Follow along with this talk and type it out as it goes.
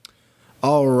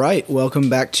All right,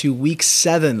 welcome back to week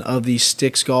 7 of the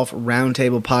Sticks Golf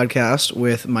Roundtable podcast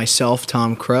with myself,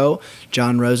 Tom Crow,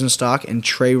 John Rosenstock, and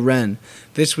Trey Wren.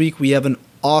 This week we have an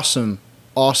awesome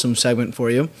segment for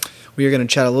you. We are going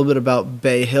to chat a little bit about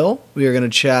Bay Hill. We are going to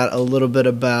chat a little bit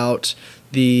about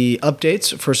the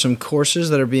updates for some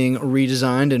courses that are being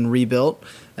redesigned and rebuilt,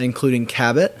 including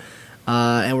Cabot.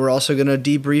 And we're also going to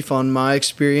debrief on my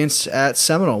experience at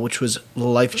Seminole, which was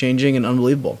life-changing and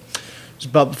unbelievable.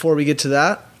 But before we get to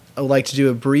that, I would like to do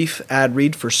a brief ad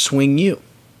read for Swing U.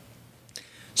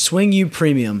 Swing U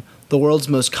Premium, the world's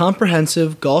most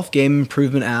comprehensive golf game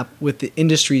improvement app with the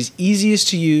industry's easiest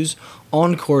to use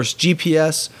on-course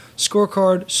GPS,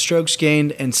 scorecard, strokes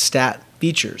gained, and stat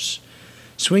features.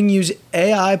 Swing U's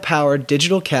AI-powered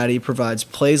digital caddy provides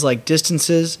plays like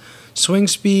distances, swing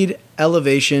speed,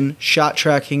 elevation, shot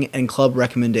tracking, and club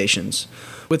recommendations.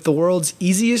 With the world's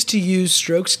easiest to use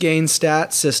strokes gain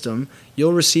stat system,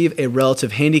 you'll receive a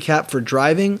relative handicap for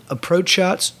driving, approach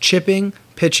shots, chipping,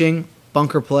 pitching,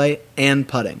 bunker play, and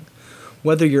putting.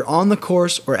 Whether you're on the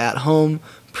course or at home,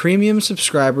 premium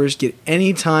subscribers get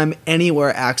anytime,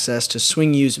 anywhere access to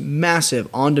Swing U's massive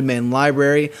on-demand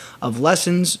library of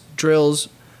lessons, drills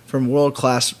from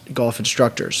world-class golf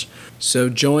instructors. So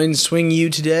join Swing U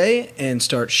today and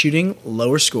start shooting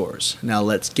lower scores. Now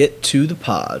let's get to the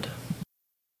pod.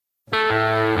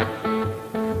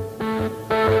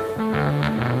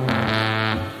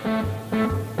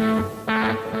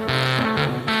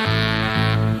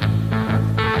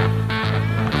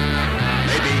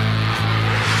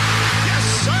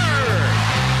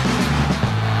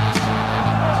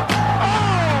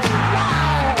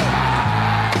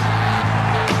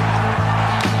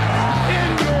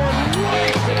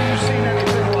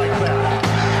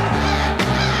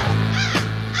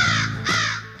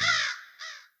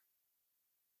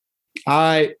 All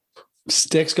right,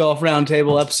 Sticks Golf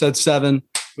Roundtable, episode 7.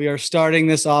 We are starting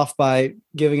this off by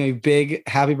giving a big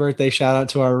happy birthday shout out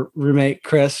to our roommate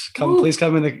Chris. Please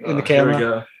come in the camera. Here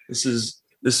we go. This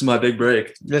is my big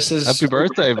break. This is happy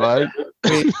birthday, bud.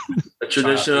 A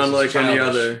tradition unlike any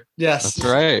other. Yes, that's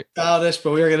right. Childish,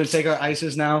 but we are going to take our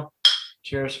ices now.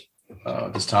 Cheers.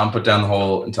 Does Tom put down the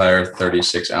whole entire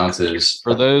 36 ounces?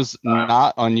 For those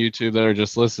not on YouTube that are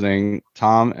just listening,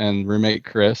 Tom and roommate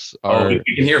Chris you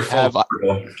can hear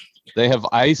they have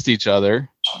iced each other.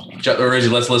 Reggie,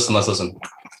 let's listen.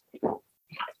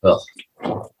 Well,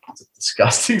 it's a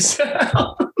disgusting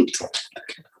sound.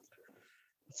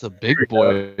 It's a big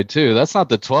boy too. That's not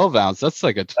the 12 ounce. That's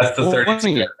like that's the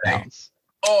 20 ounce.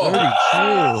 Oh,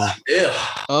 32.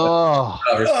 Oh,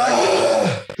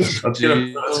 let's get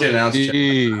an ounce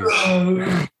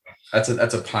check. That's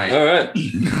a pint. All right.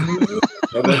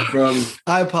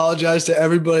 I apologize to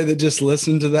everybody that just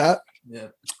listened to that. Yeah.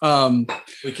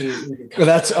 We can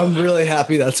I'm really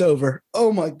happy that's over.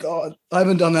 Oh my God. I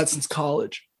haven't done that since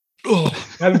college. Oh,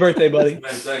 happy birthday, buddy.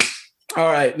 Thanks.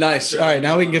 All right. Nice. All right.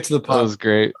 Now we can get to the pod. That was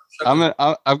great.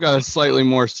 I've got a slightly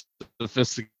more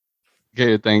sophisticated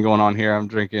thing going on here. I'm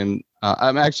drinking.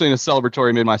 I'm actually in a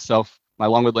celebratory mood myself. My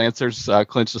Longwood Lancers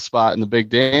clinched a spot in the big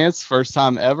dance. First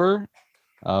time ever.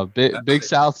 Big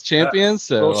South champions.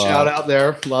 So little shout out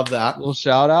there. Love that. Little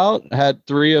shout out. Had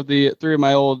three of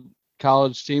my old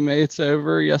college teammates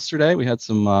over yesterday. We had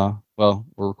some. We're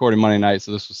recording Monday night,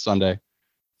 so this was Sunday.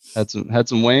 Had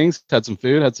some wings. Had some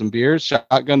food. Had some beers.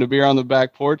 Shotgunned a beer on the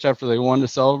back porch after they won to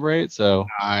celebrate. So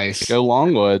nice. Go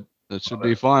Longwood. That should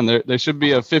be fun. There should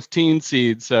be a 15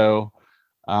 seed. So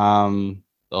they'll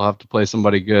have to play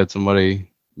somebody good.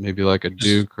 Somebody maybe like a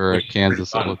Duke or a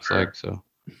Kansas. It looks like so.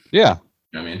 Yeah.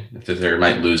 I mean, if they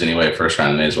might lose anyway first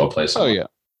round, they may as well play some. Oh yeah.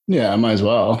 Yeah, I might as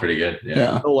well. Pretty good.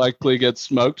 Yeah. They'll likely get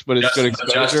smoked, but it's good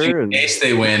exposure. In case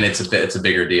they win, it's a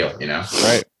bigger deal, you know.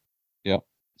 Right. Yeah.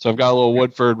 So I've got a little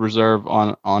Woodford Reserve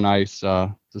on ice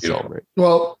to celebrate.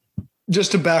 Well,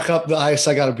 just to back up the ice,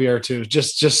 I got a beer too,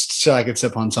 just so I could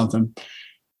sip on something.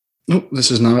 Oh,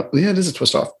 this is not. Yeah, this is a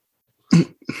twist off.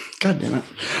 God damn it.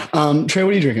 Trey,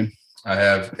 what are you drinking? I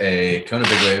have a Kona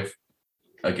Big Wave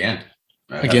again.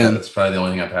 That's probably the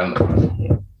only thing I've had in the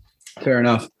pod. Fair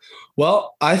enough.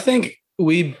 Well, I think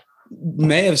we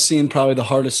may have seen probably the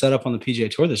hardest setup on the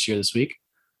PGA Tour this week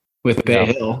with Bay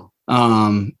Hill.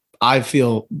 I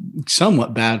feel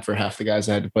somewhat bad for half the guys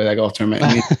that had to play that golf tournament.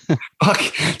 I mean, fuck,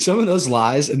 some of those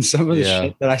lies and some of the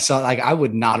shit that I saw, like I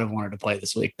would not have wanted to play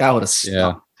this week. That would have sucked.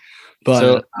 Yeah.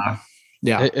 But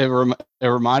it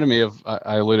reminded me of,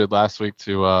 I alluded last week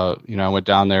to, I went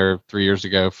down there 3 years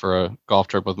ago for a golf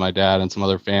trip with my dad and some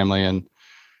other family. And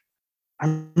I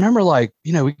remember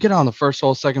we get on the first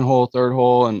hole, second hole, third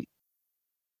hole, and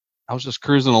I was just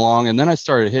cruising along. And then I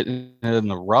started hitting it in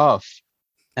the rough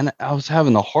And I was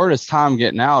having the hardest time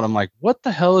getting out. I'm like, what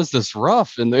the hell is this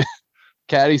rough? And the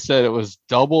caddy said it was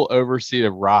double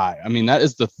overseeded rye. I mean, that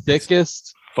is the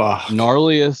thickest,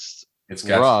 gnarliest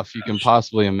rough you can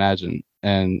possibly imagine.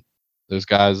 And those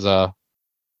guys,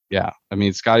 yeah, I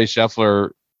mean, Scotty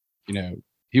Scheffler,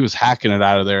 he was hacking it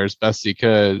out of there as best he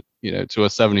could, to a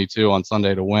 72 on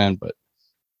Sunday to win. But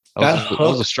that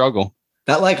was a struggle.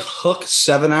 That hook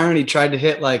 7-iron he tried to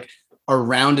hit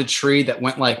around a tree that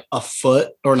went a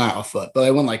foot, or not a foot, but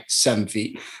it went 7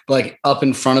 feet, up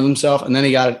in front of himself. And then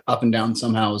he got it up and down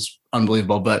somehow. It was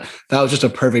unbelievable. But that was just a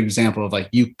perfect example of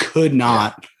you could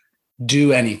not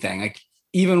do anything.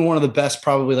 Even one of the best,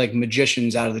 probably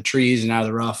magicians out of the trees and out of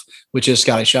the rough, which is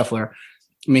Scotty Scheffler.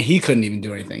 I mean, he couldn't even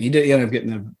do anything. He ended up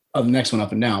getting the next one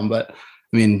up and down. But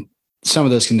I mean, some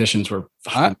of those conditions were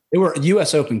they were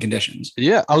U.S. Open conditions.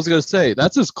 Yeah, I was going to say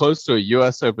that's as close to a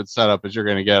U.S. Open setup as you're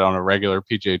going to get on a regular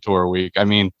PGA Tour week. I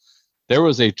mean, there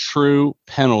was a true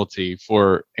penalty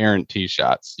for errant tee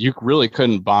shots. You really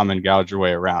couldn't bomb and gouge your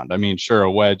way around. I mean, sure,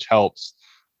 a wedge helps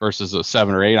versus a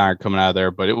 7 or 8 iron coming out of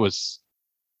there, but it was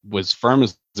firm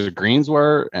as the greens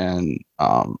were. And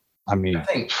I mean, I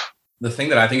think the thing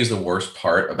that I think is the worst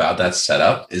part about that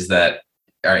setup is that,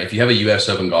 all right, if you have a U.S.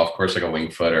 Open golf course like a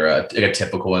Winged Foot or a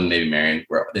typical one, maybe Marion,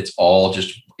 where it's all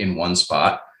just in one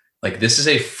spot, this is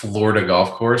a Florida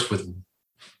golf course with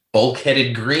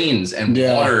bulkheaded greens and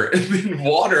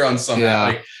water on some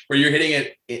where you're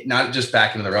hitting it not just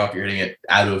back into the rough, you're hitting it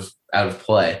out of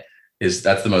play.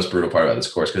 That's the most brutal part about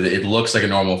this course, because it looks like a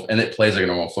normal, and it plays like a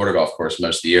normal Florida golf course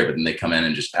most of the year, but then they come in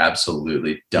and just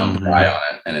absolutely dump rye on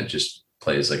it, and it just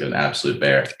plays like an absolute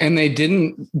bear. And they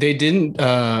didn't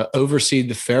overseed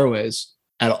the fairways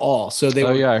at all. So they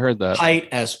were I heard that. Tight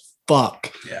as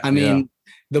fuck. Yeah. I mean,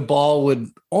 the ball would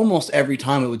almost every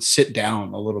time it would sit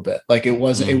down a little bit. It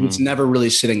wasn't, it was never really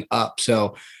sitting up.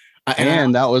 So,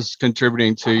 and that was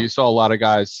contributing to, you saw a lot of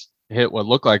guys hit what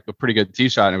looked like a pretty good tee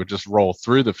shot and it would just roll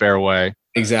through the fairway.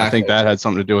 Exactly. I think that had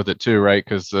something to do with it too, right?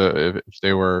 Because if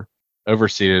they were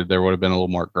overseeded, there would have been a little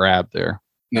more grab there.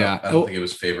 Yeah, I don't think it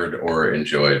was favored or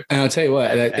enjoyed. And I'll tell you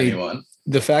what, anyone.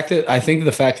 The fact that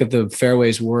the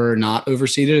fairways were not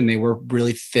overseeded and they were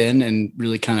really thin and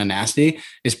really kind of nasty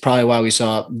is probably why we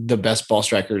saw the best ball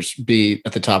strikers be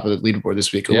at the top of the leaderboard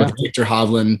this week. With Victor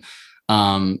Hovland,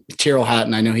 Tyrrell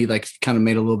Hatton. I know he kind of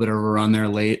made a little bit of a run there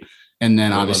late. And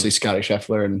then Woodland. Obviously Scotty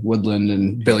Scheffler and Woodland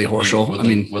and Billy Horschel.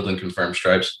 Woodland confirmed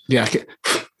stripes. Yeah.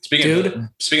 Speaking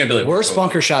of Billy, worst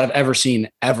bunker shot I've ever seen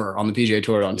on the PGA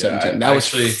Tour on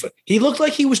 17. He looked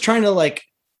like he was trying to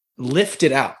lift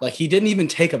it out. He didn't even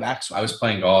take a backswing. I was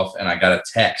playing golf and I got a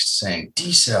text saying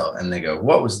decel, and they go,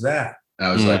 "What was that?" And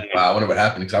I was like, "Wow, I wonder what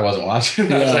happened," because I wasn't watching.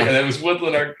 Yeah. I was like, and it was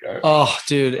Woodland. Oh,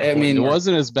 dude! I mean, it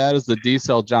wasn't as bad as the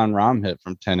decel John Rahm hit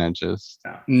from 10 inches.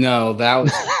 No, that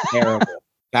was terrible.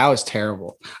 That was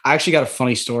terrible. I actually got a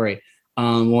funny story.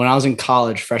 When I was in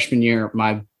college, freshman year,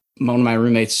 one of my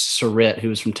roommates, Sarit, who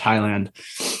was from Thailand,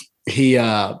 he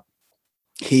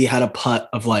had a putt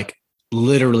of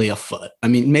literally a foot. I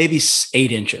mean, maybe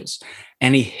 8 inches,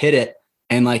 and he hit it,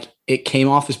 and it came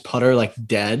off his putter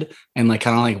dead, and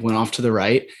kind of went off to the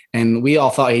right, and we all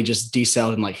thought he just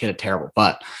decelled and hit a terrible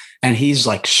putt, and he's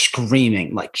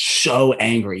screaming, so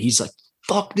angry. He's like,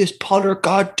 "Fuck this putter!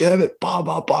 God damn it! Blah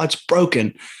blah blah! It's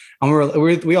broken." And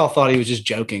we all thought he was just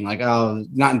joking, oh,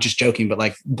 not just joking,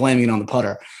 but blaming it on the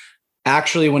putter.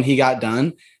 Actually, when he got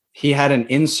done, he had an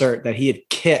insert that he had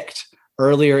kicked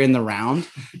earlier in the round.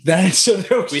 We have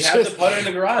the putter in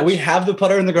the garage. We have the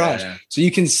putter in the garage. Yeah. So you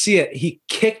can see it. He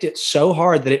kicked it so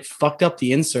hard that it fucked up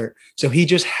the insert. So he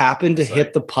just happened to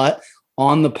hit the putt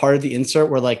on the part of the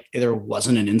insert where there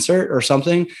wasn't an insert or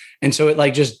something. And so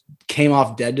it just came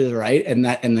off dead to the right, and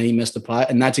then he missed the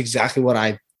putt. And that's exactly what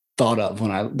I thought of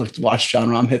when I watched John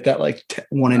Rahm hit that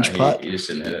 1 inch putt. He just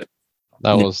didn't hit it.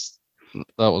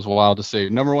 That was wild to see.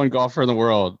 Number 1 golfer in the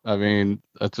world. I mean,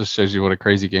 that just shows you what a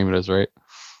crazy game it is, right?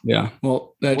 Yeah.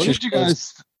 Well, what did you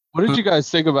guys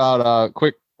think about a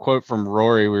quick quote from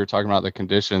Rory? We were talking about the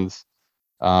conditions.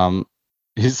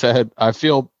 He said, "I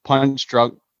feel punch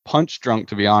drunk,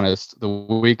 to be honest. The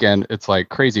weekend, it's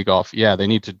crazy golf. Yeah, they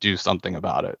need to do something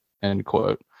about it." End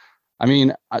quote. I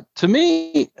mean, to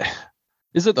me,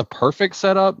 is it the perfect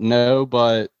setup? No,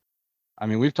 but I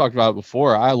mean, we've talked about it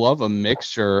before. I love a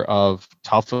mixture of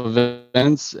tough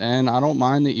events, and I don't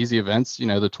mind the easy events,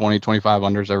 the 20, 25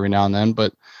 unders every now and then.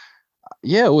 But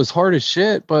yeah, it was hard as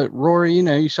shit. But Rory,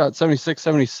 you shot 76,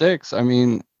 76. I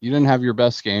mean, you didn't have your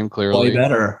best game, clearly. Play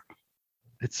better.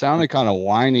 It sounded kind of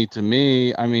whiny to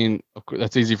me. I mean,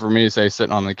 that's easy for me to say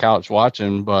sitting on the couch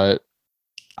watching, but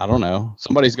I don't know.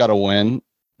 Somebody's got to win.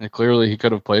 And clearly he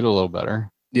could have played a little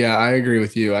better. Yeah, I agree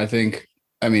with you. I think,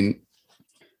 I mean,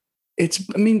 I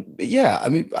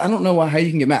don't know how you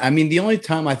can get mad. I mean, the only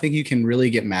time I think you can really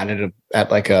get mad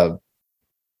at like a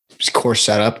course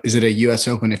setup is at a US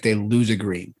Open if they lose a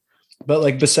green. But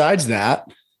like besides that,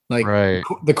 like Right.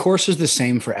 the course is the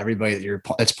same for everybody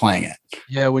that's playing it.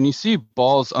 Yeah, when you see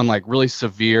balls on like really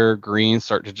severe greens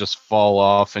start to just fall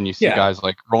off, and you see guys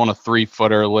like rolling a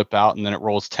 3-footer, lip out, and then it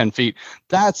rolls 10 feet.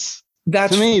 That's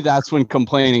to me, that's when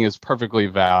complaining is perfectly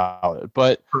valid.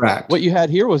 But correct. What you had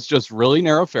here was just really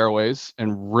narrow fairways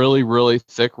and really, really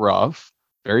thick rough,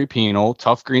 very penal,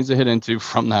 tough greens to hit into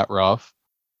from that rough.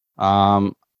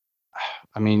 I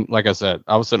mean, like I said,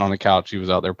 I was sitting on the couch, he was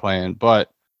out there playing, but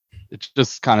it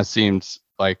just kind of seems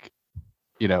like,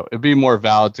 it'd be more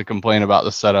valid to complain about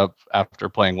the setup after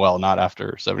playing well, not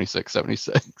after 76.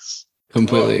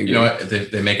 Completely agree. You know what?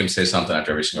 They make him say something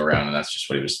after every single round, and that's just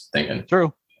what he was thinking.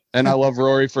 True. And I love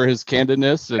Rory for his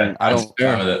candidness, and I don't.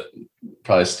 It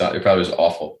probably was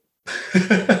awful.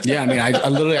 Yeah, I mean,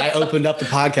 I opened up the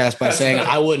podcast by saying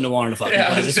I wouldn't have wanted to fucking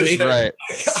play this week. Right.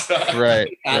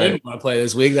 I didn't want to play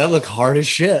this week. That looked hard as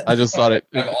shit. I just thought it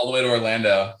all the way to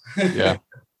Orlando. Yeah.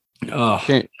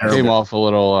 Came off a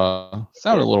little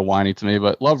sounded a little whiny to me,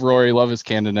 but love Rory, love his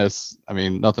candidness. I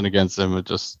mean, nothing against him. It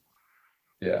just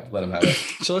let him have it.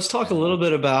 So let's talk a little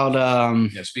bit about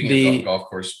speaking of golf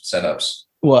course setups.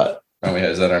 What?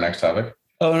 Is that our next topic?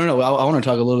 Oh no! I want to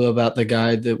talk a little bit about the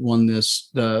guy that won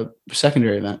the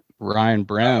secondary event. Ryan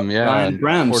Brehm, Ryan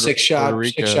Brehm, six shot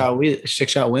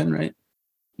win, right?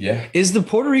 Yeah. Is the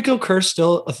Puerto Rico curse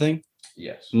still a thing?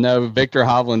 Yes. No, Victor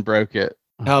Hovland broke it.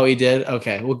 Oh, he did.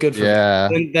 Okay, well, good for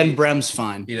him. Then Brehm's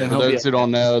fine. For those who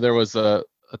don't know, there was a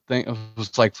thing. It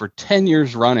was like for 10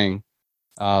 years running,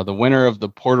 the winner of the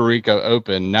Puerto Rico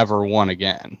Open never won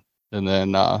again. And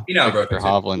then Victor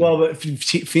Hovland. Well, but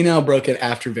Finau broke it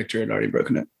after Victor had already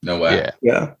broken it. No way.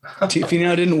 Yeah.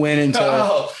 Finau didn't win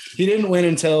until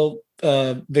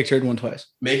Victor had won twice.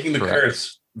 Making the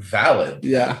curse valid.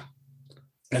 Yeah.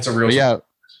 That's a real.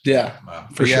 Yeah. Wow.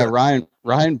 For sure.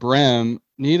 Ryan Brehm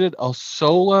needed a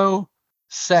solo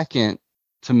second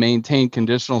to maintain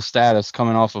conditional status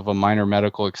coming off of a minor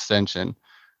medical extension.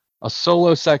 A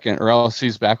solo second, or else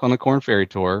he's back on the Korn Ferry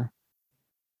Tour.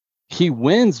 He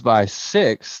wins by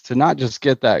 6 to not just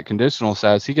get that conditional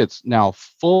status. He gets now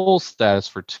full status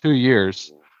for 2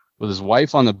 years with his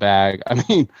wife on the bag. I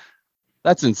mean,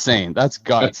 that's insane. That's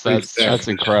guts. That's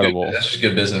incredible. That's just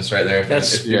good business right there.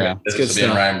 That's good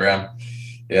stuff. Ryan Brehm.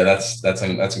 Yeah, that's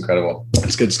incredible.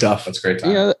 That's good stuff. That's great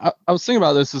time. Yeah, I was thinking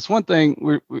about this. It's one thing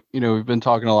we've been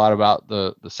talking a lot about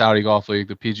the Saudi Golf League,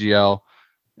 the PGL.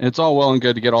 And it's all well and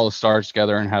good to get all the stars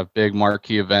together and have big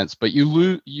marquee events, but you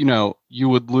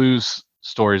would lose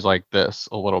stories like this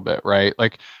a little bit, right?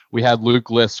 Like we had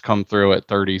Luke List come through at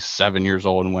 37 years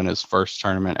old and win his first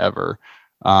tournament ever.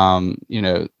 Some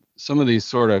of these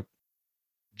sort of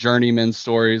journeyman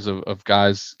stories of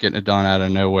guys getting it done out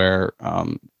of nowhere.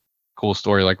 Cool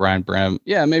story like Ryan Brehm.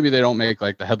 Yeah, maybe they don't make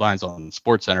like the headlines on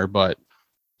SportsCenter, but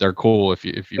they're cool if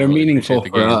you they're really meaningful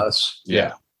for us.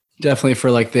 Yeah. Definitely for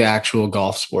like the actual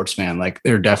golf sports fan, like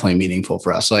they're definitely meaningful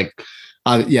for us. Like,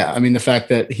 I mean, the fact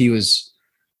that he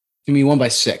won by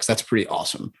 6, that's pretty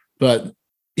awesome. But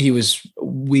he was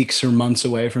weeks or months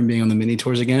away from being on the mini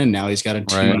tours again, and now he's got a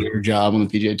 2-year job on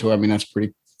the PGA Tour. I mean, that's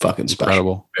pretty fucking special.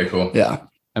 Incredible. Very cool. Yeah.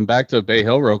 And back to Bay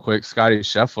Hill real quick, Scotty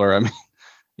Scheffler. I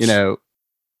mean,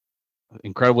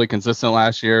 incredibly consistent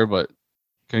last year, but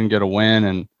couldn't get a win,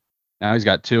 and now he's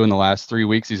got 2 in the last 3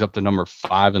 weeks. He's up to number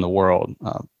 5 in the world.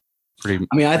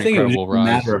 I think it was a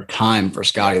matter of time for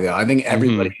Scotty, though. I think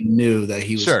everybody knew that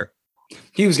he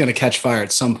was going to catch fire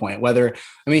at some point.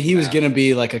 He was going to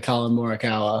be like a Colin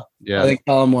Morikawa. Yeah. I think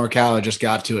Colin Morikawa just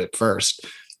got to it first.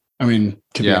 I mean,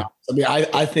 be honest.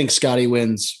 I think Scotty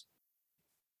wins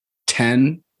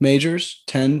 10 majors,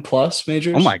 10 plus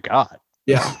majors. Oh my God.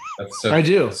 Yeah, I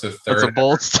do. That's a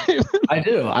bold statement. I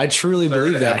do. I truly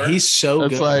believe that. He's so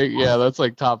good. That's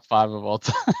like top 5 of all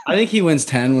time. I think he wins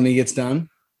 10 when he gets done.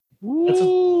 I'm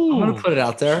going to put it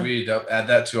out there. Should we add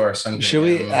that to our Sunday? Should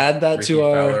we add that to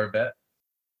our bet?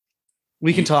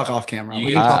 We can talk off camera.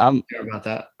 We can talk about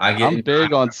that. I'm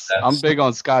big on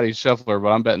Scotty Scheffler, but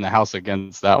I'm betting the house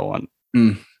against that one.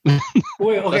 Wait,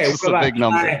 okay, that's a big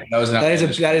number.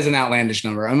 That is an outlandish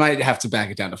number. I might have to back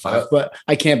it down to 5, but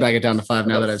I can't back it down to 5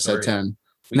 now that I've said 10.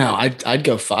 No, I'd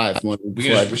go 5.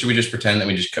 Should we just pretend that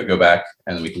we just go back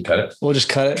and then we can cut it? We'll just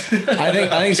cut it. I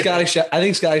think Scotty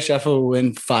Scheffler will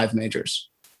win 5 majors.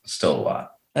 Still a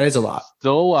lot. That is a lot.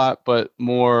 Still a lot, but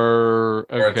more.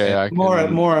 Okay,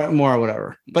 more,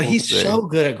 whatever. But he's so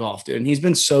good at golf, dude, and he's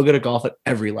been so good at golf at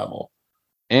every level.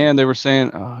 And they were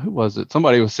saying, who was it?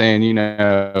 Somebody was saying,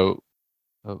 a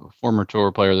former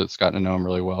tour player that's gotten to know him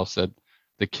really well said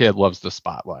the kid loves the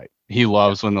spotlight. He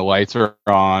loves when the lights are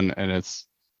on and it's,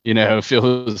 if it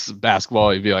was basketball,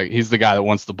 he'd be like, he's the guy that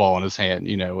wants the ball in his hand,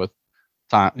 with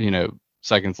time,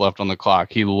 seconds left on the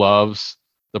clock. He loves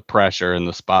the pressure and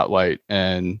the spotlight.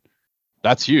 And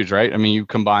that's huge, right? I mean, you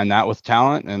combine that with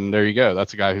talent and there you go.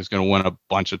 That's a guy who's going to win a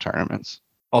bunch of tournaments.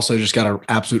 Also just got an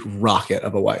absolute rocket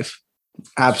of a wife.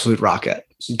 Absolute rocket.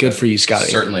 Good for you, Scotty.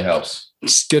 Certainly helps.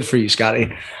 It's good for you,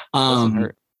 Scotty.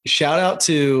 Shout out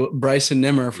to Bryson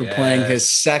Nimmer for playing his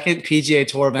second PGA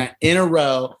Tour event in a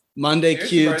row. Monday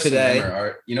Q today.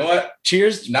 You know what?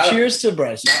 Cheers to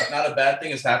Bryson. Not a bad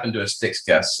thing has happened to a Sticks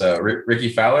guest. So Ricky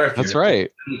Fowler. That's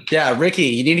right. Yeah, Ricky,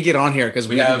 you need to get on here because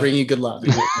we have to bring you good luck.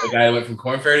 The guy who went from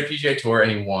Corn Ferry to PGA Tour and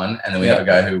he won. And then we have a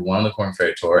guy who won the Corn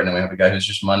Ferry Tour. And then we have a guy who's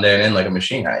just Monday in like a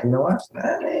machine. You know what?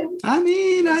 I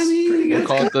mean, pretty good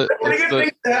things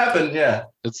to happen. Yeah.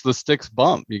 It's the Sticks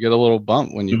bump. You get a little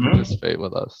bump when you participate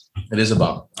with us. It is a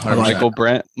bump.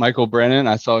 Michael Brennan.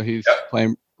 I saw he's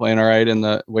playing all right in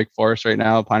the Wake Forest right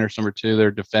now. Pinehurst #2.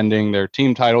 They're defending their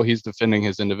team title. He's defending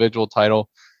his individual title.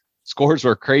 Scores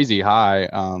were crazy high.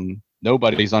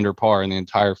 Nobody's under par in the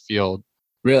entire field.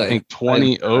 Really? I think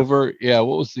 20 over. Yeah.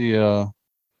 What was the? Let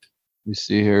me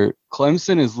see here.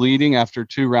 Clemson is leading after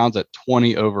 2 rounds at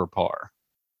 20 over par.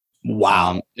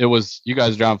 Wow. It was. You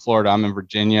guys are down in Florida. I'm in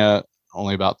Virginia.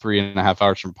 Only about 3.5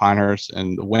 hours from Pinehurst,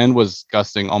 and the wind was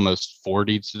gusting almost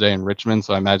 40 today in Richmond.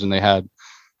 So I imagine they had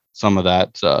some of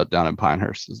that down in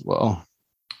Pinehurst as well.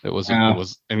 It was an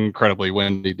incredibly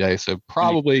windy day. So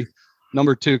probably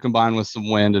 #2 combined with some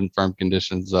wind and firm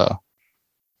conditions,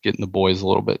 getting the boys a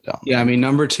little bit down. Yeah, I mean,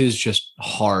 #2 is just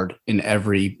hard in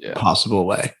every possible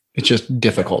way. It's just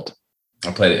difficult.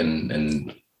 I played it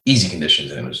in easy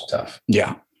conditions and it was tough.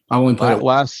 Yeah. I only played it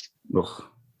last.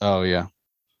 Oh, yeah.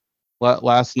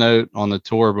 Last note on the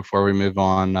tour before we move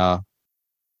on.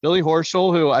 Billy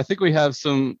Horschel, who I think we have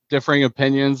some differing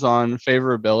opinions on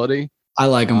favorability. I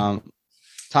like him.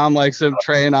 Tom likes him.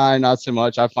 Trey and I, not so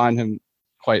much. I find him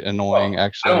quite annoying,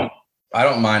 actually. I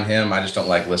don't mind him. I just don't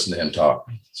like listening to him talk.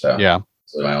 So yeah,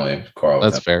 so my only quarrel.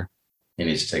 That's fair. He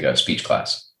needs to take a speech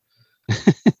class.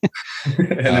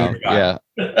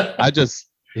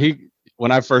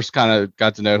 When I first kind of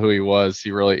got to know who he was, he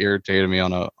really irritated me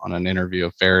on an interview,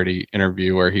 a Faraday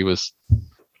interview, where he was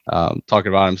talking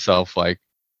about himself like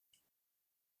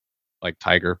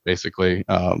Tiger, basically,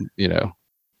 and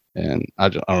I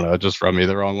don't know, it just rubbed me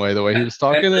the wrong way the way he was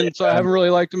talking, and so I haven't really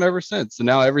liked him ever since. And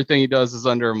now everything he does is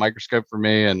under a microscope for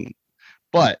me.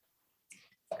 But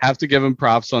have to give him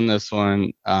props on this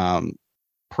one.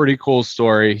 Pretty cool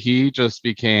story. He just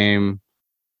became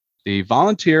the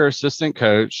volunteer assistant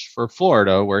coach for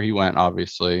Florida, where he went,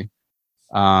 obviously.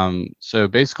 So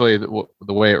basically,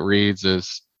 the way it reads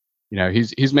is,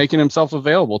 he's making himself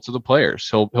available to the players.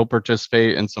 He'll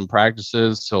participate in some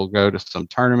practices. He'll go to some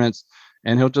tournaments,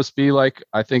 and he'll just be like,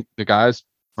 I think the guys,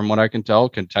 from what I can tell,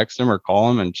 can text him or call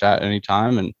him and chat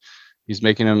anytime. And he's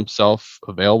making himself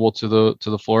available to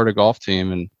the Florida golf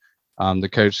team. And the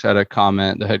coach had a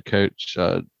comment. The head coach,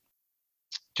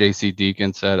 JC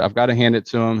Deacon, said, "I've got to hand it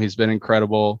to him. He's been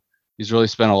incredible. He's really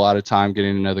spent a lot of time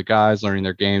getting to know the guys, learning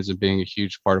their games, and being a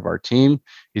huge part of our team.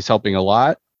 He's helping a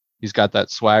lot. He's got that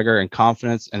swagger and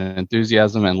confidence and an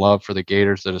enthusiasm and love for the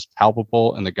Gators that is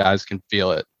palpable, and the guys can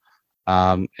feel it."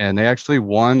 And they actually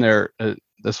won their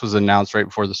this was announced right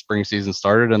before the spring season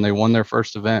started, and they won their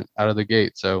first event out of the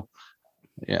gate. So,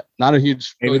 yeah, not a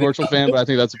huge Billy Horschel fan, but I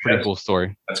think that's a pretty cool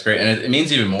story. That's great. And it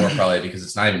means even more probably because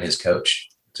it's not even his coach.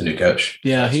 It's a new coach.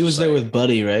 Yeah, he was there with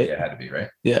Buddy, right? Yeah, it had to be, right?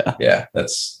 Yeah. Yeah,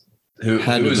 that's who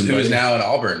is now an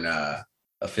Auburn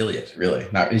affiliate, really.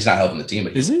 He's not helping the team.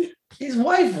 But is he? His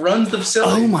wife runs the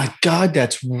facility. Oh, my God,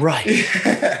 that's right.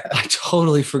 I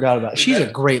totally forgot about it. She's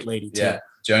a great lady, too. Yeah,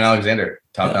 Joan Alexander,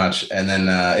 top notch. And then,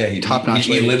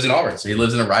 he lives in Auburn, so he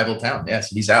lives in a rival town. Yeah,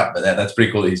 so he's out. But that's pretty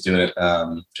cool that he's doing it.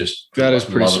 That is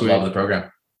pretty sweet. Love the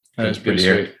program. That is pretty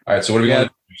sweet. All right, so what are we going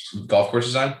to golf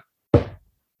courses on?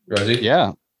 Rosie?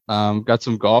 Yeah. Got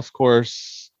some golf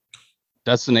course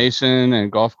destination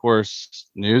and golf course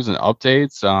news and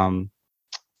updates.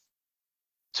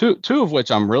 Two of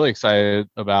which I'm really excited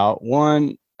about.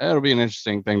 One, it'll be an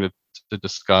interesting thing to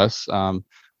discuss.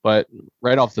 But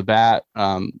right off the bat,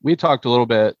 we talked a little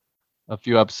bit a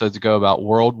few episodes ago about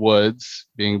World Woods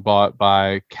being bought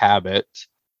by Cabot,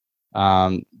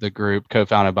 the group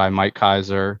co-founded by Mike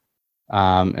Kaiser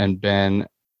and Ben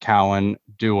Cowan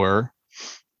Dewar.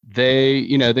 They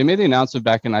made the announcement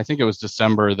back in, I think it was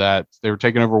December, that they were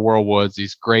taking over World Woods,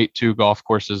 these great 2 golf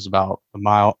courses about a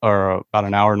mile or about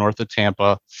an hour north of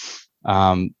Tampa.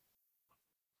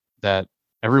 that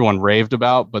everyone raved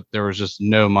about, but there was just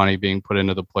no money being put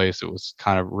into the place. It was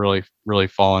kind of really, really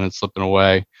falling and slipping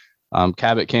away.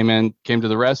 Cabot came to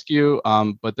the rescue.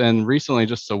 But then recently,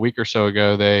 just a week or so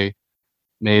ago, they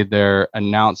made their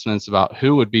announcements about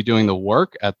who would be doing the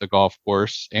work at the golf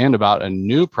course and about a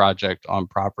new project on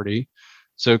property.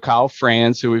 So Kyle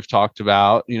Franz, who we've talked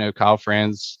about, Kyle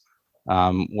Franz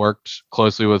worked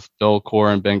closely with Bill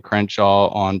Core and Ben Crenshaw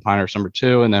on Pinehurst number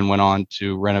 2, and then went on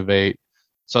to renovate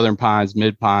Southern Pines,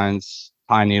 Mid Pines,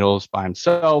 Pine Needles by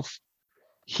himself.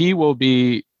 He will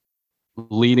be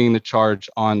leading the charge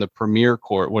on the premier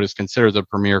course, what is considered the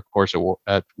premier course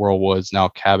at World Woods, now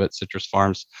Cabot Citrus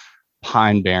Farms,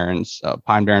 Pine Barrens.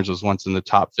 Pine Barrens was once in the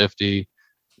top 50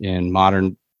 in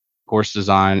modern course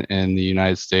design in the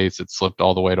United States. It slipped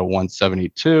all the way to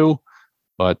 172.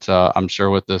 But I'm sure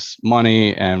with this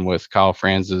money and with Kyle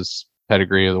Franz's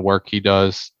pedigree of the work he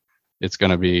does, it's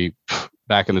going to be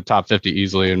back in the top 50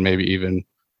 easily, and maybe even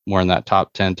more in that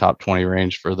top 10, top 20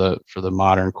 range for the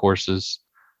modern courses.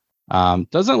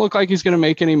 Doesn't look like he's going to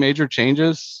make any major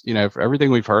changes. For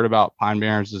everything we've heard about Pine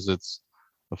Barrens, is it's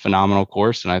a phenomenal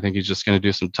course, and I think he's just going to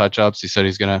do some touch-ups. He said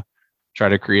he's going to try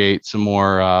to create some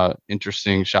more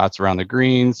interesting shots around the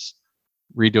greens,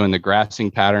 redoing the grassing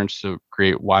patterns to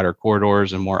create wider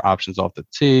corridors and more options off the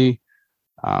tee.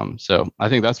 So I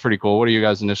think that's pretty cool. What are you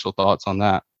guys' initial thoughts on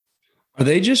that? Are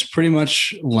they just pretty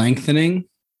much lengthening?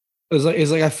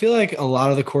 It's like I feel like a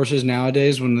lot of the courses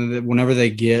nowadays, whenever they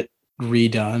get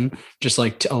redone, just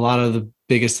like a lot of the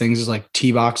biggest things is like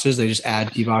tee boxes. They just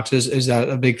add tee boxes. Is that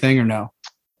a big thing or no?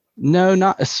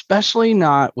 No, especially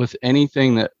not with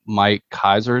anything that Mike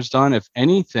Kaiser's done. If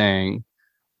anything,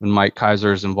 when Mike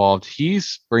Kaiser is involved,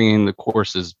 he's bringing the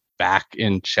courses back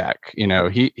in check.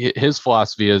 His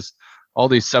philosophy is all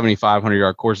these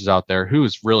 7,500-yard courses out there,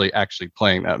 who's really actually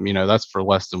playing them? That's for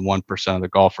less than 1% of the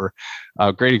golfer.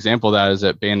 A great example of that is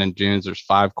at Bandon Dunes. There's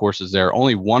 5 courses there.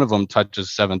 Only one of them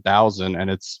touches 7,000, and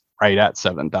it's right at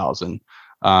 7,000.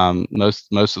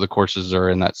 Most of the courses are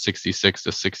in that 66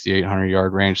 to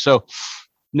 6,800-yard range. So,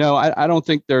 no, I don't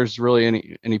think there's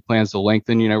really any plans to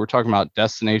lengthen. We're talking about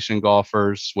destination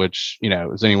golfers, which,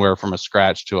 is anywhere from a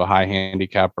scratch to a high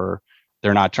handicapper.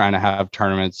 They're not trying to have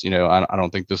tournaments. I don't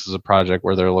think this is a project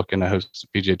where they're looking to host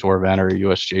a PGA Tour event or a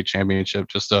USGA championship,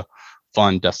 just a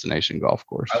fun destination golf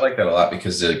course. I like that a lot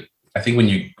because I think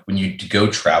when you go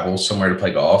travel somewhere to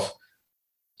play golf,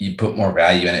 you put more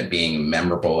value in it being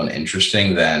memorable and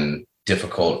interesting than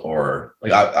difficult, or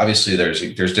like obviously there's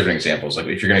different examples. Like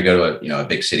if you're going to go to a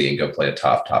big city and go play a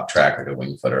top track like a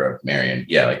Winged Foot or a Marion,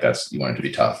 yeah, like you want it to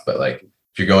be tough. But like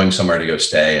if you're going somewhere to go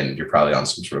stay and you're probably on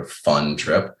some sort of fun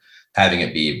trip, having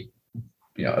it be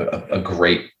a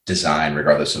great design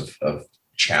regardless of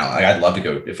challenge. Like I'd love to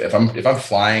go if I'm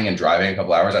flying and driving a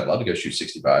couple hours, I'd love to go shoot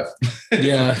 65.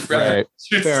 Yeah, right.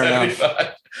 Shoot Fair 75.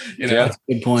 enough. Yeah, that's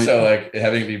a good point. So like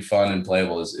having it be fun and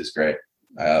playable is great.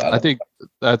 I think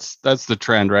that's the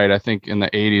trend, right? I think in the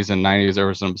 80s and 90s there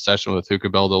was an obsession with who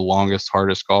could build the longest,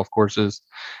 hardest golf courses,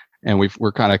 and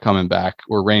we're kind of coming back.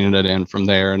 We're reining it in from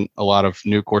there, and a lot of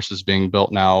new courses being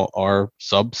built now are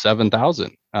sub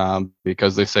 7,000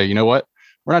 because they say, you know what,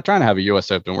 we're not trying to have a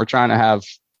U.S. Open. We're trying to have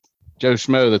Joe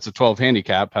Schmo that's a 12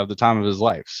 handicap have the time of his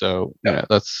life. So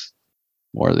that's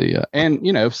more the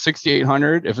and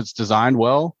 6,800 if it's designed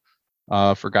well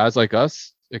for guys like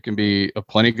us, it can be a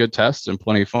plenty good test and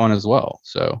plenty of fun as well.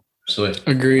 So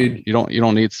absolutely agreed. You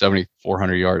don't need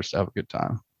 7,400 yards to have a good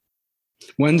time.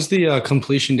 When's the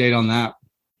completion date on that?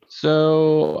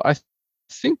 So I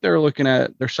think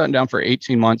they're shutting down for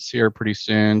 18 months here pretty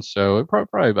soon. So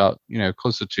probably about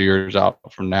close to 2 years out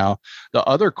from now. The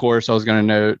other course I was going to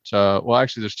note, well,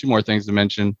 actually, there's 2 more things to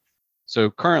mention. So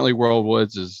currently, World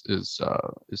Woods is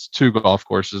 2 golf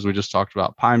courses. We just talked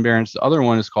about Pine Barrens. The other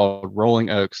one is called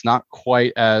Rolling Oaks, not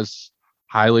quite as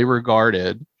highly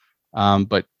regarded,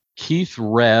 but Keith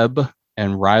Rebb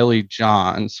and Riley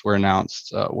Johns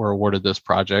were awarded this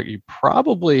project. You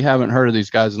probably haven't heard of these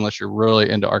guys unless you're really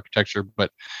into architecture,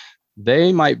 but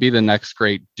they might be the next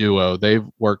great duo. They've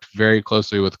worked very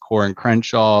closely with Core and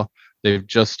Crenshaw. They've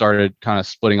just started kind of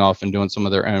splitting off and doing some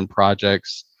of their own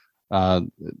projects.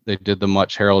 They did the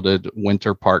much heralded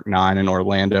Winter Park 9 in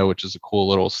Orlando, which is a cool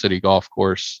little city golf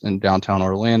course in downtown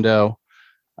Orlando.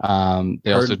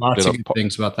 They also lots of good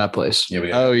things about that place. Yeah,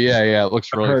 it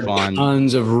looks really fun.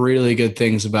 Tons of really good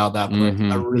things about that place.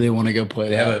 I really want to go play.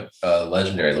 They have a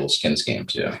legendary little skins game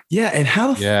too. Yeah, and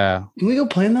how can we go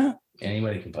play in that?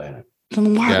 Anybody can play in it.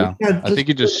 Yeah, I think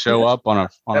you just show up on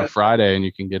a Friday and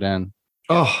you can get in.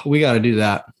 Oh, we got to do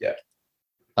that. Yeah.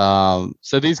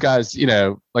 So these guys,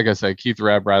 like I said, Keith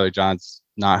Rebb, Riley Johns,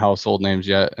 not household names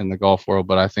yet in the golf world,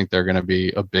 but I think they're going to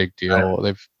be a big deal.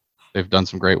 They've done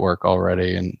some great work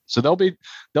already, and so they'll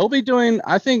be doing.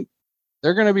 I think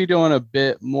they're going to be doing a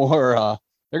bit more.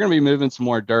 They're going to be moving some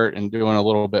more dirt and doing a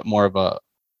little bit more of a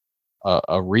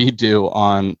redo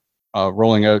on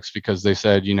Rolling Oaks, because they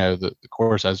said, the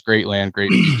course has great land,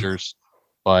 great features,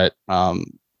 but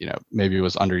maybe it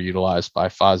was underutilized by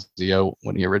Fazio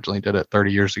when he originally did it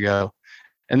 30 years ago.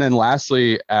 And then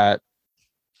lastly, at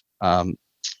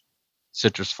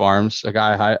Citrus Farms, a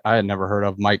guy I had never heard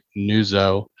of, Mike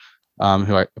Nuzzo,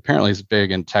 who apparently is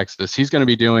big in Texas. He's going to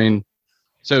be doing,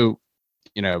 so,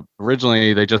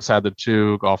 originally they just had the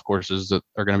 2 golf courses that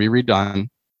are going to be redone,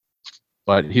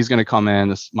 but he's going to come in,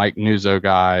 this Mike Nuzzo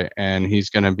guy, and he's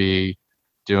going to be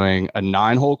doing a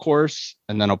 9-hole course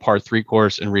and then a par 3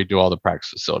 course and redo all the practice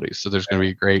facilities. So there's going to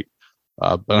be great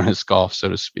bonus golf, so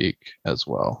to speak, as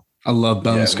well. I love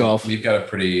bonus golf. We've got a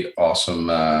pretty awesome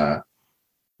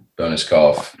bonus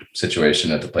golf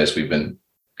situation at the place we've been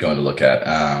going to look at.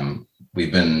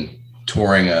 We've been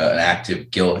touring an active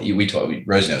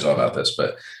Rosie knows all about this,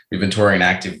 but we've been touring an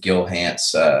active Gil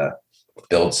Hance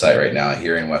build site right now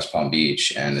here in West Palm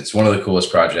Beach, and it's one of the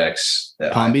coolest projects.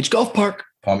 Palm Beach Golf Park.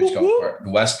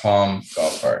 West Palm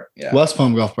Golf Park. Yeah. West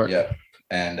Palm Golf Park. Yeah.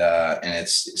 And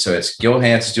it's Gil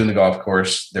Hance doing the golf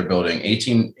course. They're building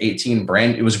 18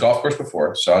 brand. It was a golf course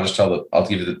before, so I'll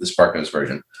give you the Spark Notes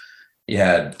version. You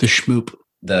had the schmoop.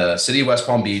 The city of West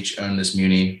Palm Beach owned this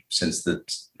muni since the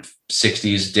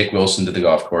 60s. Dick Wilson did the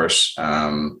golf course.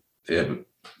 They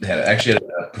had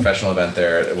a professional event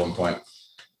there at one point,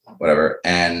 whatever,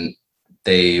 and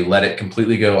they let it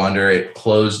completely go under. It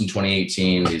closed in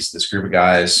 2018. This group of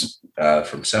guys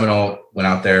from Seminole went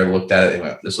out there, looked at it. They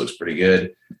went, "This looks pretty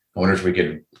good. I wonder if we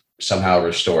could somehow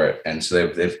restore it." And so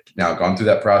they've now gone through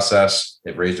that process.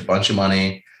 They've raised a bunch of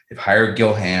money. They've hired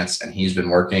Gil Hance, and he's been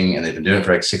working, and they've been doing it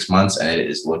for like 6 months, and it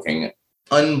is looking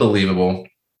unbelievable.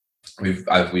 We've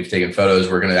taken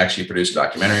photos. We're going to actually produce a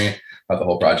documentary about the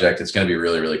whole project. It's going to be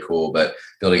really, really cool. But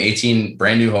building 18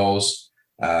 brand new holes,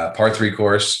 par 3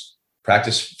 course,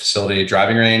 practice facility,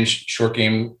 driving range, short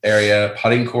game area,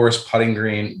 putting course, putting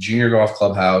green, junior golf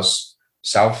clubhouse,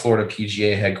 South Florida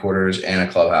PGA headquarters, and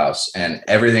a clubhouse. And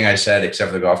everything I said,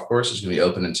 except for the golf course, is going to be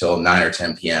open until 9 or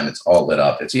 10 p.m. It's all lit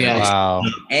up. Wow.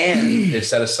 And they've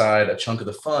set aside a chunk of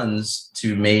the funds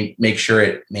to make sure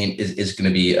it is going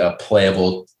to be a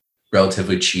playable,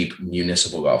 relatively cheap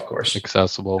municipal golf course.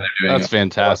 Accessible. That's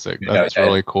fantastic. That's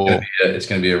really cool. It's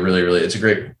going to be a really, really, it's a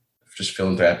great, just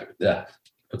philanthropic. Yeah.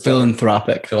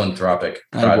 Philanthropic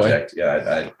project.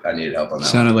 Yeah, I needed help on that.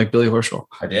 Sounded like Billy Horschel.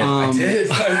 I did.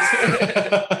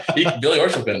 Billy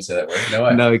Horschel couldn't say that word. No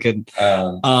way. No, he couldn't.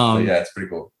 Yeah, it's pretty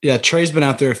cool. Yeah, Trey's been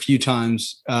out there a few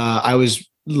times. I was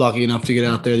lucky enough to get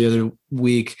out there the other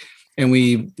week, and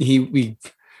we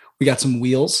got some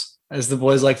wheels, as the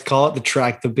boys like to call it,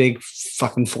 the big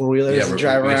fucking 4-wheelers to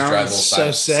drive around.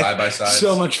 So sick, side by side,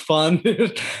 so much fun.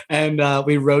 And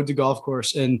we rode the golf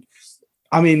course, and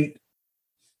I mean,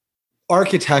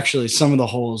 architecturally, some of the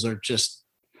holes are just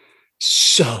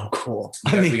so cool.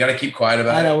 We got to keep quiet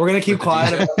about it. I know we're gonna keep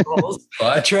quiet about the holes.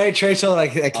 But Trey told I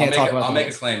can't talk about. I'll make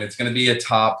a claim. It's going to be a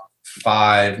top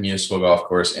 5 municipal golf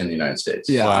course in the United States.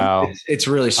 Yeah, wow, it's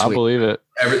really sweet. I believe it.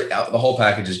 The whole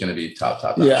package is going to be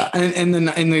top. Yeah, and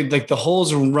the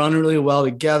holes run really well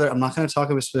together. I'm not going to talk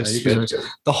about specifics.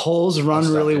 The holes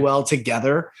run really well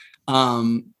together.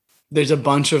 There's a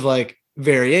bunch of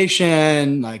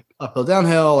variation, like uphill,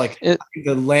 downhill,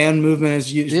 the land movement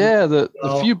is used. Yeah, the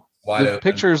few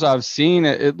pictures I've seen,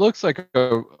 it looks like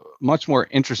a much more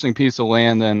interesting piece of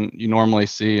land than you normally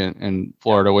see in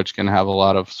Florida, which can have a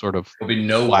lot of sort of there'll be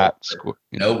no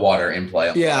water in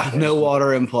play. Yeah, no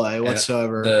water in play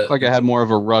whatsoever. It had more of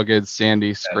a rugged,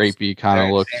 sandy, scrapey kind of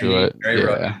look to it. Very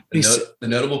rugged. The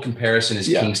notable comparison is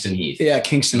Kingston Heath. Yeah,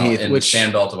 Kingston Heath, in the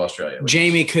sandbelt of Australia.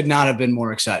 Jamie could not have been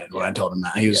more excited when I told him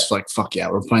that. He was like, "Fuck yeah,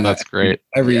 we're playing that." That's great.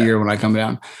 Every year when I come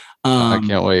down. I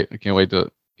can't wait. I can't wait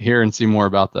to hear and see more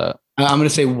about that. I'm going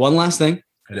to say one last thing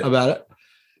about it.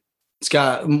 It's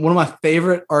got one of my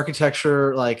favorite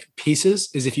architecture pieces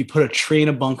is if you put a tree in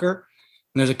a bunker,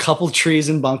 and there's a couple trees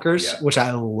in bunkers, which I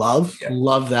love.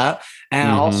 Love that. And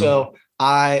also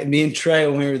me and Trey,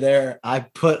 when we were there, I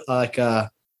put a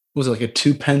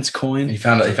 2-pence coin. He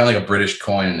found like a British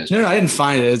coin in his. No, I didn't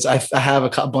find it. I have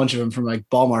a bunch of them from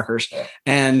ball markers,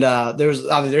 and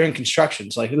they're in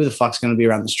construction. So who the fuck's going to be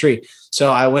around this tree?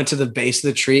 So I went to the base of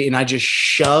the tree and I just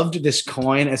shoved this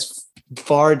coin as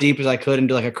far deep as I could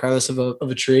into a crevice of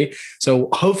a tree. So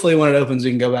hopefully when it opens,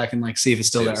 we can go back and see if it's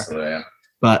still there.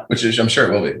 but which is, I'm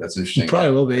sure it will be. That's interesting. it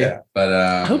probably will be. Yeah, but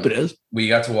I hope it is. We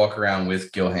got to walk around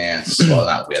with Gil Hanse. Well,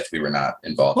 not with. We were not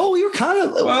involved. Well, we were kind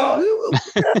of.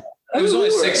 There was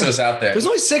only 6 of us out there. There's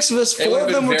only 6 of us. 4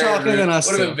 of them were talking and us.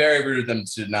 It would have been very rude of them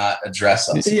to not address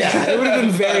us. Yeah, it would have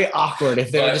been very awkward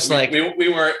if they were just we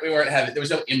weren't having. There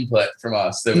was no input from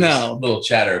us. There was a little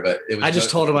chatter, but it was. I just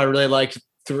told him I really liked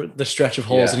the stretch of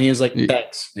holes, and he was like,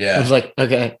 "Thanks." Yeah, I was like,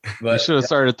 "Okay." But you should have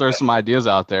started to throw some ideas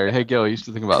out there. Hey, Gil, you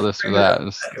should think about this or that,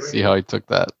 and see how he took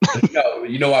that. No,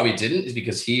 you know why we didn't is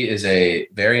because he is a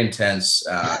very intense.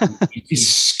 He's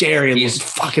scary. He's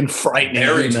fucking frightening.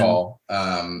 Very tall.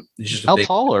 He's just how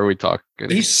tall are we talking?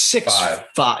 He's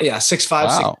 6'5". Yeah, 6'5",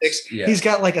 wow. 6'6". Yeah. He's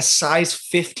got like a size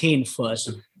 15 foot.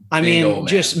 I Big mean,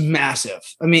 just massive.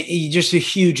 I mean, he's just a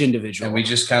huge individual. And we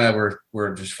just kind of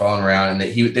were just following around, and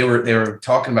they were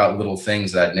talking about little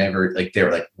things that I'd never like. They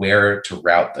were like where to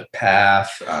route the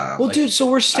path. Well, dude, so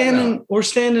we're standing.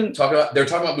 They're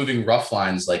talking about moving rough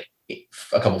lines like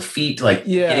a couple feet, like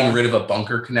getting rid of a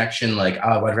bunker connection. Like,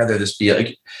 I'd rather this be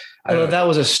like. That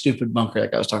was a stupid bunker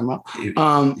that I was talking about.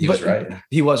 He was right.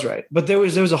 He was right. But there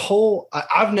was a whole.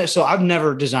 I've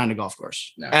never designed a golf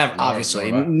course. No,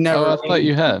 obviously, never. Oh, I thought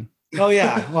you had. Oh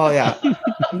yeah, well yeah,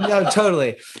 no,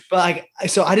 totally. But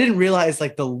so I didn't realize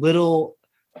like the little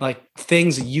like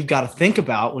things that you've got to think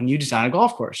about when you design a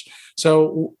golf course.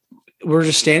 So we're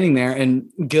just standing there,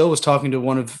 and Gil was talking to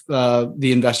one of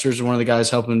the investors or one of the guys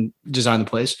helping design the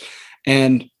place,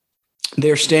 and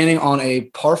they're standing on a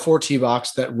par 4 tee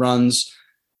box that runs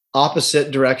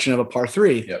opposite direction of a par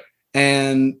 3. Yep.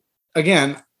 And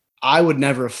again, I would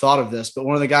never have thought of this, but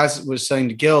one of the guys was saying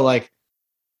to Gil, like,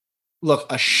 look,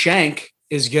 a shank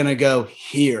is going to go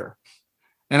here.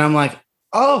 And I'm like,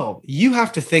 oh, you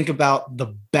have to think about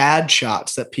the bad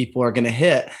shots that people are going to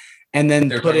hit. And then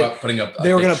they were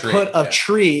going to put a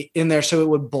tree in there so it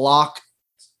would block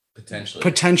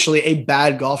potentially a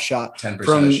bad golf shot 10%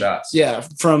 from of shots. Yeah,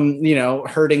 from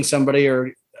hurting somebody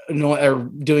or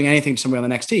doing anything to somebody on the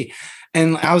next tee.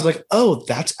 And I was like, oh,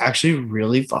 that's actually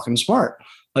really fucking smart.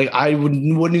 Like I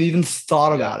wouldn't have even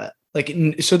thought about it.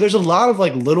 Like, so there's a lot of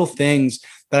like little things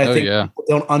that I think people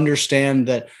don't understand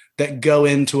that go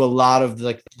into a lot of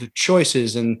like the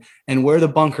choices and where the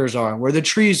bunkers are and where the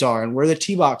trees are and where the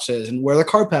tee box is and where the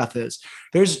car path is.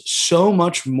 There's so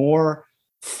much more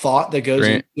thought that goes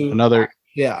into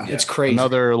it's crazy.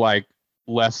 Another like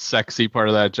less sexy part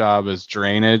of that job is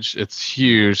drainage. It's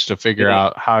huge to figure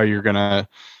out how you're gonna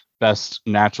best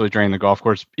naturally drain the golf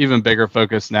course. Even bigger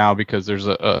focus now because there's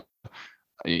a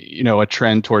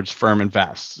trend towards firm and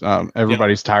fast.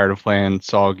 Everybody's tired of playing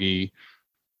soggy,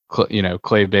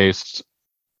 clay based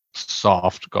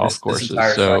soft golf courses.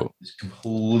 So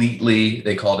completely,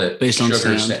 they called it based on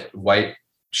sand. White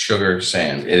sugar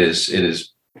sand. It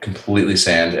is completely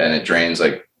sand, and it drains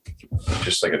like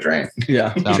just like a drain.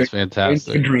 Yeah, sounds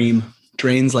fantastic.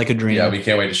 Drains like a dream. Yeah, we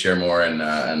can't wait to share more and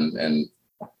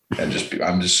I'm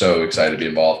just so excited to be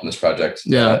involved in this project.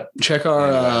 Yeah, check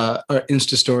our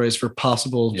Insta stories for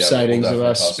possible sightings of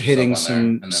us hitting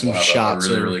some shots.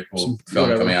 A really cool film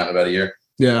coming out in about a year.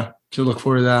 Yeah, to look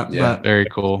forward to that. Yeah, very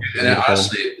cool. And then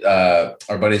honestly,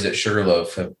 our buddies at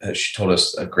Sugarloaf have told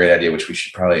us a great idea, which we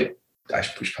should probably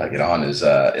get on.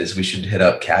 Is we should hit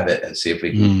up Cabot and see if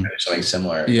we can do something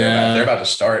similar. Yeah, they're about to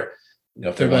start.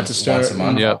 If they're about to start once a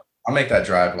month, I'll make that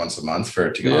drive once a month for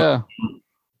it to go. Yeah,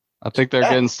 I think they're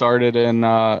getting started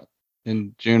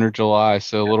in June or July,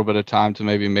 so a little bit of time to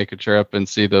maybe make a trip and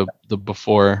see the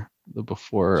before.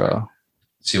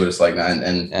 See what it's like now,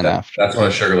 and after. That's one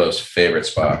of Sugarloaf's favorite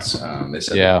spots. They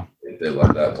said they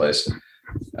love that place.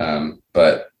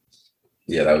 But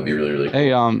yeah, that would be really, really cool.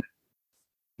 Hey,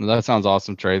 that sounds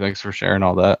awesome, Trey. Thanks for sharing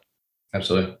all that.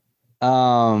 Absolutely.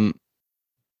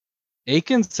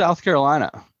 Aiken, South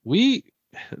Carolina.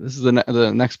 This is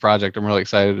the next project I'm really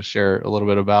excited to share a little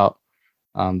bit about.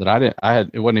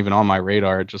 It wasn't even on my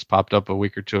radar. It just popped up a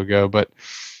week or two ago, but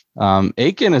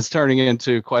Aiken is turning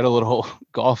into quite a little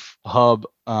golf hub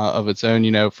of its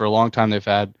own. For a long time they've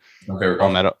had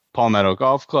Palmetto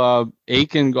Golf Club,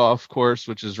 Aiken Golf Course,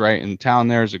 which is right in town.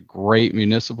 There is a great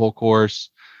municipal course.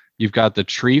 You've got the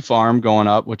Tree Farm going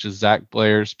up, which is Zach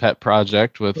Blair's pet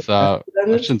project with I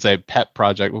shouldn't say pet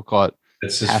project, we'll call it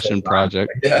passion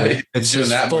project. Yeah, it's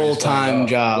his full-time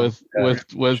job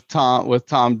with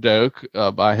Tom Doak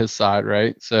by his side,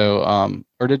 right? So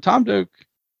or did Tom Doak?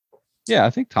 Yeah, I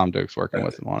think Tom Doak's working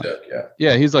with him on it.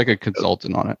 Yeah, he's like a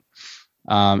consultant on it.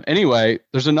 Anyway,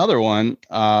 there's another one,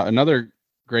 another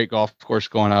great golf course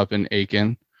going up in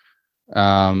Aiken.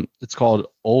 It's called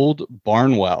Old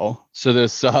Barnwell. So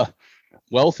this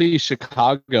wealthy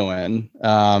Chicagoan.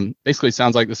 Basically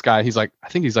sounds like this guy. I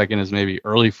think he's like in his maybe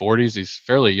early 40s. He's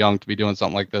fairly young to be doing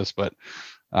something like this, but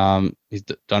he's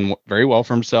done very well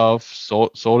for himself.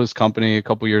 Sold his company a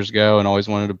couple years ago and always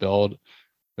wanted to build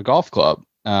a golf club.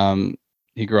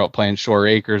 He grew up playing Shore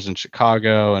Acres in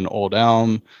Chicago and Old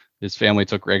Elm. His family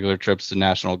took regular trips to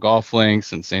National Golf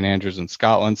Links and St. Andrews in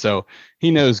Scotland. So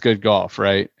he knows good golf,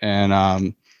 right?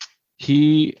 And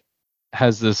he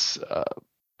has this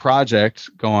project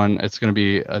going. It's going to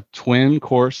be a twin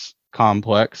course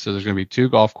complex. So there's going to be 2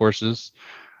 golf courses.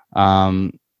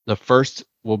 The first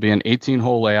will be an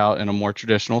 18-hole layout in a more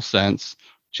traditional sense,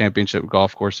 championship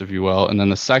golf course, if you will. And then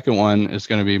the second one is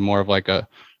going to be more of like a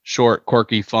short,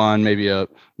 quirky, fun.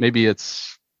 Maybe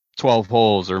it's 12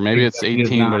 holes, or maybe it's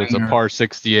 18, but it's a par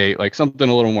 68, like something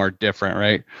a little more different,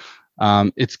 right?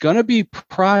 It's going to be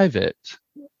private.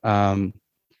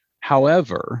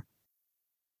 However,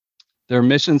 their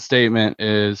mission statement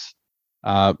is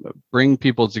bring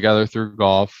people together through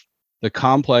golf. The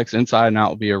complex inside and out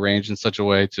will be arranged in such a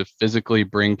way to physically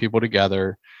bring people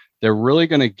together. They're really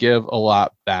going to give a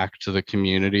lot back to the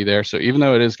community there. So even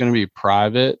though it is going to be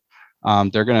private,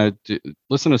 they're going to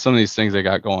listen to some of these things they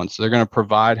got going. So they're going to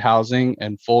provide housing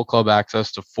and full club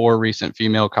access to 4 recent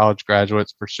female college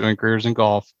graduates pursuing careers in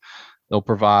golf. They'll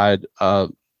provide,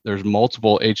 there's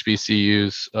multiple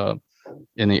HBCUs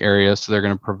in the area. So they're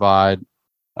going to provide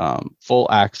full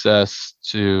access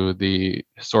to the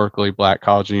historically Black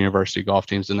college and university golf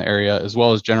teams in the area, as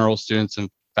well as general students and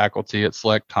faculty at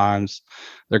select times.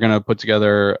 They're going to put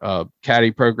together a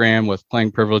caddy program with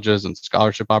playing privileges and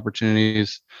scholarship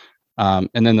opportunities. And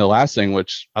then the last thing,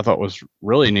 which I thought was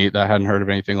really neat, that I hadn't heard of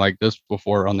anything like this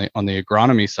before on the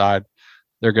agronomy side,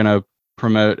 they're going to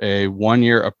promote a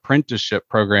 1-year apprenticeship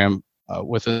program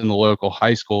within the local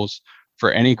high schools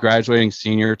for any graduating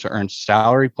senior to earn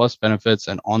salary plus benefits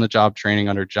and on-the-job training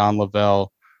under John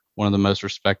Lavelle, one of the most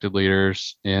respected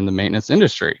leaders in the maintenance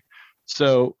industry.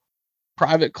 So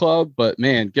private club, but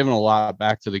man, giving a lot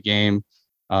back to the game,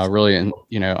 really. And,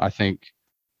 I think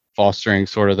fostering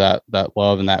sort of that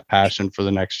love and that passion for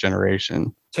the next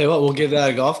generation. Tell you what, we'll give that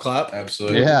a golf clap.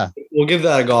 Absolutely. Yeah. We'll give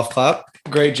that a golf clap.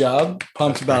 Great job.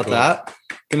 Pumped about cool. that.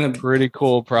 Gonna Pretty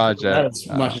cool project. that as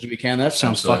much as we can. That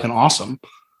sounds Absolutely. fucking awesome.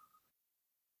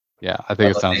 Yeah, I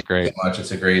think it sounds great. So much. It's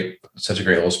such a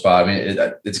great little spot. I mean,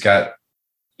 it's got,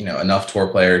 enough tour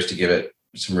players to give it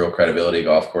some real credibility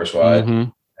golf course wide,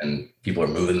 and people are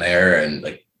moving there. And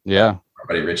like, yeah, our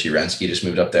buddy Richie Rensky just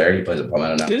moved up there. He plays at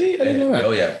Palmetto now. Did he? I didn't know that.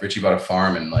 Oh yeah, Richie bought a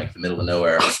farm in like the middle of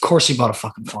nowhere. Of course he bought a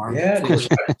fucking farm. Yeah, Of course.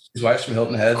 his wife's from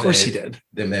Hilton Head. Of course he did.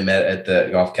 They met at the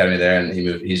golf academy there, and he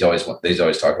moved. He's always talked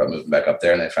about moving back up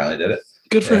there, and they finally did it.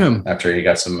 Good for him. After he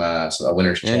got some a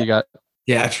winner's and you got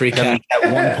after he got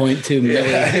that 1.2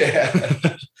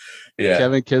 million. Yeah.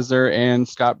 Kevin Kisner and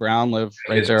Scott Brown live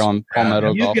right there on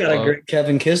Palmetto You've Golf got Club. a great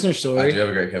Kevin Kisner I story. do have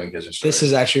a great Kevin Kisner story. This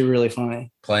is actually really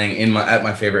funny. Playing at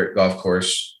my favorite golf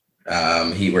course,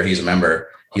 where he's a member.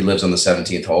 He lives on the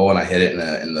 17th hole, and I hit it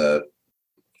in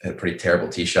a pretty terrible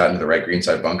tee shot into the right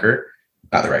greenside bunker.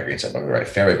 Not the right greenside bunker, the right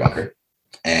fairway bunker.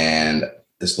 And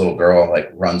this little girl like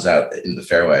runs out into the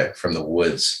fairway from the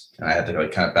woods, and I had to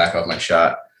like kind of back off my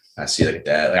shot. I see like a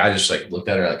dad, like I just like looked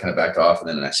at her, like kind of backed off, and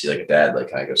then I see like a dad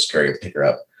like kind of go scurry and pick her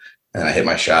up, and I hit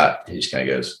my shot. And he just kind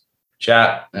of goes,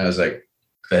 "Shot," and I was like,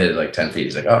 I hit it like 10 feet.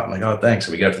 He's like, "Oh," I'm like, "Oh, thanks."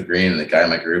 So we get up to the green, and the guy in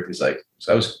my group, he's like,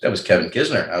 "So that was Kevin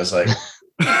Kisner." I was like,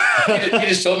 he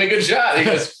just told me good shot. He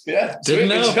goes, "Yeah, Didn't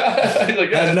know." He's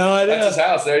like, "Yeah, I had no idea. That's his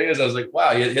house." There he is. I was like,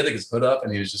 "Wow." He had like his hood up,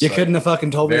 and he was just. You like, couldn't have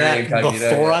fucking told me very that incognito,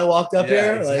 before yeah. I walked up Yeah,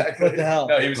 here. Like, exactly. what the hell?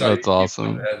 No, he was. That's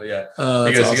awesome. Yeah.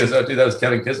 That's He awesome. goes, "Oh, dude, that was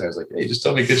Kevin Kisner." I was like, "Hey, he just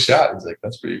told me good shot." He's like,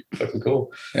 "That's pretty fucking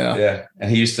cool." Yeah.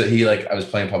 And I was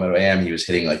playing Palmetto AM. He was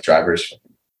hitting like drivers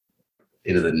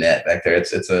into the net back there.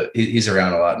 He's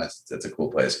around a lot, and it's a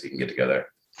cool place if you can get together.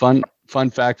 Fun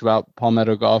fact about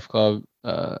Palmetto Golf Club,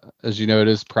 as you know, it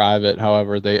is private.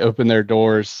 However, they open their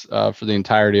doors for the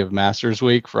entirety of Masters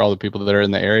Week for all the people that are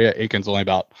in the area. Aiken's only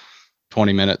about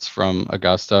 20 minutes from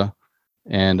Augusta.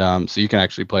 And so you can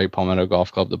actually play Palmetto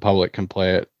Golf Club. The public can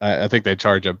play it. I think they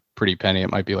charge a pretty penny.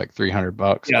 It might be like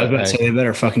 $300. Yeah, I was about to say they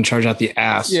better fucking charge out the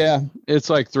ass. Yeah, it's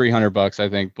like $300, I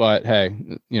think. But hey,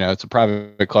 it's a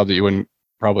private club that you wouldn't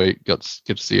probably get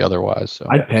to see otherwise. So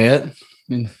I'd pay it. I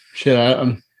mean, shit, I don't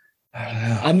know.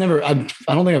 I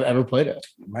don't think I've ever played it.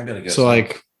 Might be able to go. So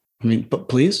like, I mean, but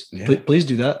please, Yeah. please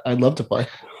do that. I'd love to play.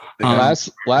 last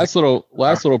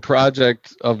little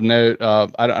project of note.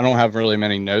 I don't have really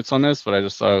many notes on this, but I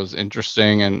just thought it was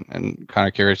interesting and kind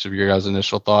of curious of your guys'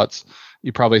 initial thoughts.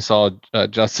 You probably saw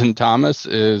Justin Thomas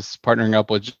is partnering up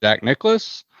with Jack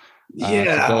Nicklaus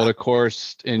to build a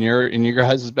course in your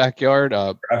guys' backyard.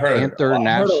 I've heard Panther I've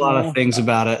heard a lot of National. things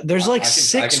about it. There's like I can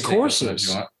six take this one if courses.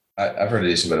 you want. I've heard a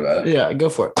decent bit about it. Yeah, go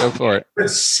for it. Go for it.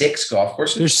 There's 6 golf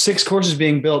courses. There's 6 courses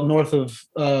being built north of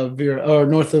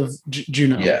north of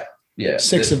Juneau. Yeah.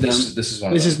 6 of them. This is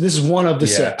one. This is one of the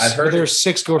 6. I've heard there's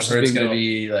 6 courses it's being going to built.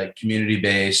 be like community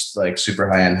based, like super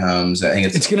high end homes. I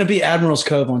think It's going to be Admiral's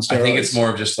Cove on steroids. I think it's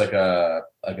more of just like a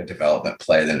development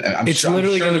play than It's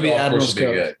literally going to be Admiral's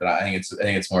Cove. Good, but I think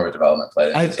it's more of a development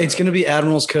play. It's going to be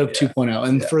Admiral's Cove 2.0.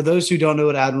 And for those who don't know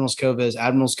what Admiral's Cove is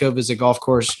a golf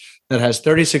course that has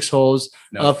 36 holes.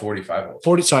 45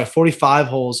 holes. 45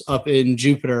 holes up in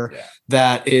Jupiter. Yeah.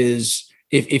 That is,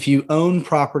 if you own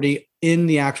property in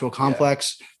the actual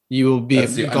complex, you will be.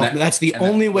 That's the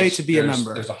only way to be a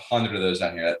member. There's 100 of those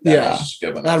down here. Yeah.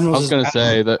 I was going to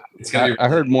say that I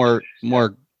heard more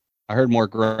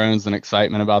groans than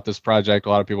excitement about this project. A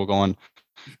lot of people going,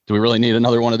 "Do we really need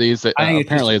another one of these?"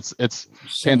 Apparently, it's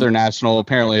Panther National.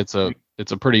 Apparently, it's a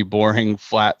pretty boring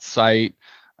flat site.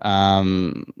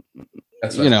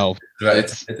 It's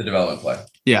a development play.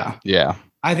 Yeah.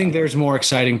 I think there's more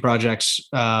exciting projects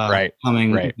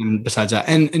coming besides that.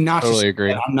 And not totally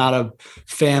agree. I'm not a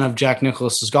fan of Jack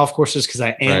Nicklaus's golf courses because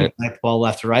I am like ball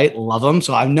left to right, love them.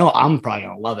 So I know I'm probably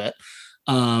gonna love it.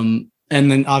 And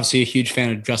then obviously a huge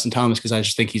fan of Justin Thomas because I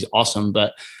just think he's awesome.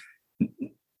 But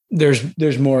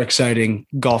there's more exciting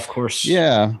golf course.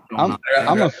 Yeah, I'm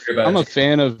a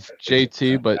fan of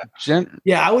JT, but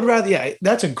I would rather. Yeah,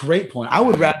 that's a great point. I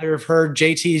would rather have heard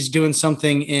JT's doing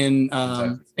something in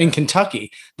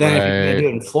Kentucky than if he did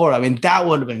it in Florida. I mean, that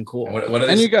would have been cool.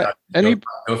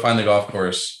 Go find the golf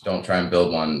course. Don't try and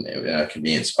build one in a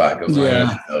convenient spot. Go find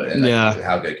it.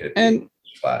 How good could it be? And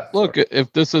look,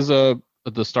 if this is the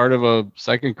start of a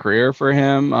second career for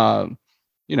him,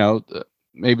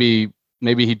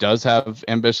 maybe he does have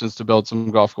ambitions to build some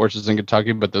golf courses in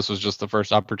Kentucky, but this was just the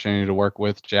first opportunity to work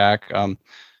with Jack. I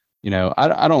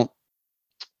don't,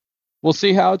 we'll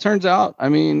see how it turns out. I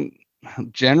mean,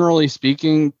 generally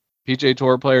speaking, PGA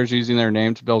Tour players using their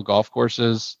name to build golf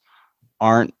courses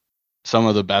aren't some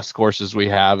of the best courses we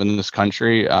have in this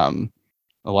country. A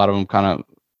lot of them kind of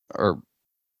are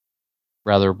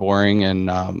rather boring and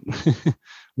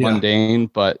mundane,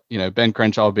 but Ben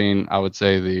Crenshaw being, I would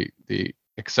say, the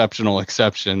exceptional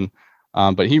exception,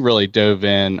 but he really dove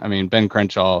in. I mean, Ben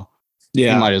Crenshaw, he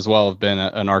might as well have been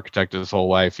an architect his whole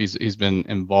life. He's been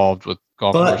involved with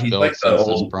golf course builds since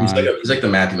his prime. He's like the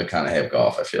Matthew McConaughey of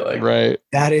golf, I feel like. Right.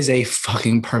 That is a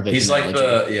fucking perfect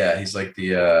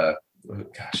analogy.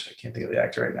 gosh, I can't think of the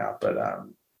actor right now, but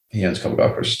he owns a couple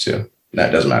golf courses too. No,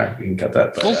 it doesn't matter. You can cut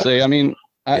that. But, we'll see. I mean,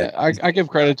 I give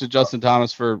credit to Justin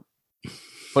Thomas for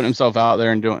putting himself out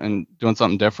there and doing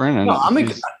something different. And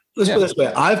let's put it this way.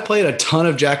 I've played a ton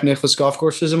of Jack Nicklaus golf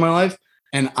courses in my life,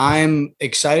 and I'm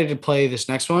excited to play this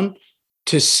next one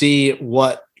to see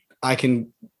what I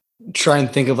can try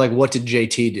and think of, like, what did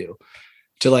JT do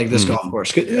to like this golf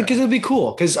course? Because it'd be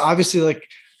cool. Because obviously, like,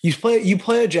 you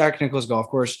play a Jack Nicklaus golf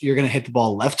course, you're going to hit the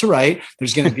ball left to right.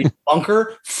 There's going to be a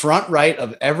bunker front right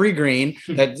of every green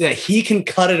that he can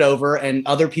cut it over and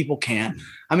other people can't.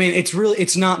 I mean,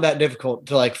 it's not that difficult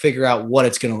to like figure out what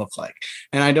it's going to look like.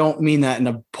 And I don't mean that in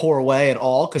a poor way at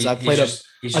all, because I've played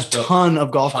a ton of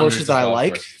golf courses that I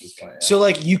like. So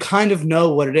like, you kind of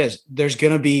know what it is. There's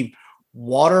going to be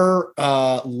water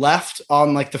left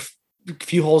on like the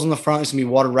few holes in the front. There's going to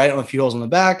be water right on a few holes in the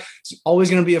back. It's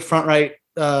always going to be a front right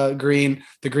green.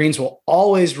 The greens will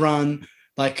always run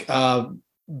like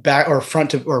back or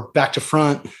front to or back to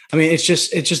front. I mean, it's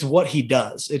just what he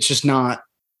does. It's just not.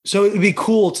 So it'd be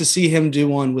cool to see him do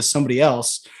one with somebody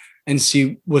else and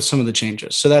see what some of the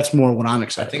changes. So that's more what I'm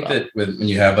excited about. I think that when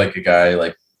you have like a guy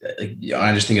like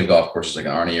I just think of golf courses like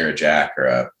an Arnie or a Jack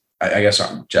or I guess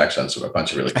Jack's done a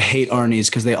bunch of really. I hate Arnie's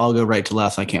because they all go right to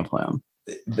left. I can't play them.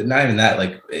 But not even that.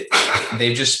 Like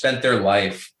they've just spent their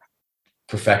life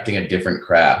perfecting a different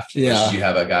craft. Yeah, you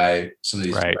have a guy, some of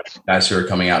these guys who are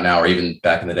coming out now, or even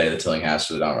back in the day, the Tillinghast,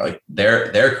 like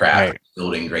their craft is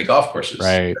building great golf courses.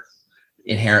 Right.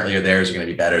 Inherently, theirs are going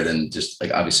to be better than just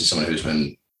like obviously someone who's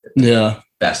been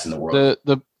best in the world.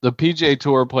 The PGA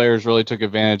Tour players really took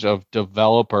advantage of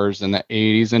developers in the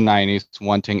 80s and 90s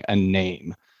wanting a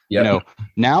name. Yep.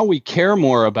 Now we care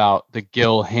more about the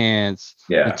Gil Hanse,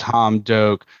 the Tom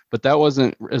Doak, but that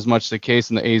wasn't as much the case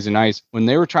in the 80s and 90s. When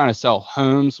they were trying to sell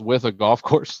homes with a golf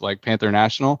course like Panther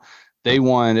National, they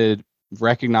wanted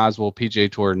recognizable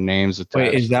PGA Tour names attached.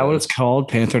 Wait, is that what it's called?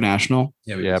 Panther National?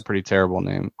 Yeah, pretty terrible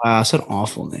name. Wow, that's an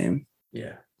awful name.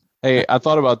 Yeah. Hey, I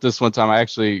thought about this one time.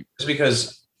 Just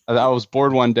because I was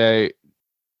bored one day.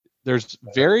 there's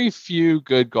very few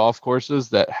good golf courses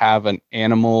that have an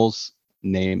animal's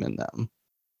name in them.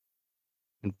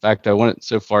 In fact, I went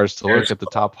so far as to look at the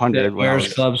top 100.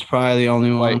 Bears Club's probably the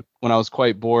only one. When I was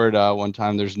quite bored one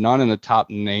time, there's none in the top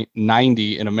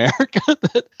 90 in America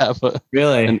that have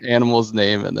an animal's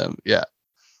name in them. Yeah.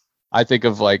 I think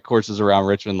of like courses around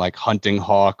Richmond, like Hunting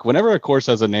Hawk. Whenever a course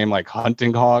has a name like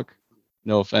Hunting Hawk,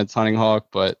 no offense, Hunting Hawk,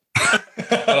 but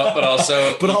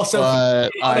also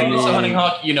Hunting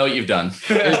Hawk, you know what you've done.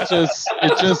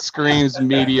 it just screams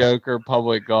mediocre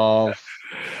public golf.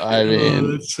 I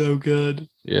mean, it's so good.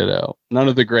 You know, none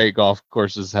of the great golf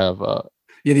courses have.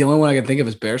 The only one I can think of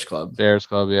is Bears Club. Bears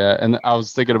Club, yeah. And I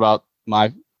was thinking about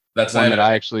that's one that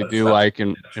I actually do like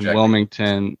in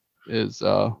Wilmington is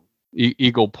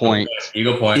Eagle Point.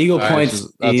 Eagle Point.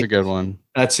 That's a good one.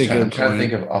 That's a good point. I'm trying to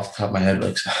think of off the top of my head,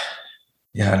 like,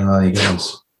 yeah, I don't know any good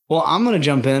ones. Well, I'm going to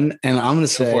jump in and I'm going to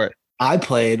say I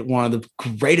played one of the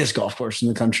greatest golf courses in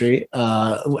the country.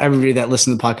 Everybody that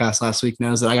listened to the podcast last week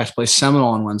knows that I got to play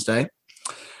Seminole on Wednesday.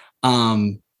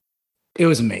 It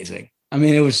was amazing. I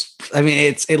mean,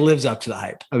 it lives up to the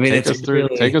hype. I mean,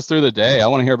 take us through the day. I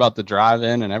want to hear about the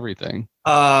drive-in and everything.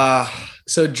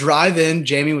 So drive-in,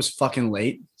 Jamie was fucking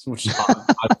late, which is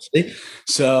obviously.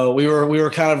 So we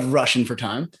were kind of rushing for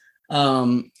time.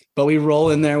 But we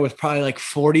roll in there with probably like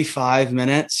 45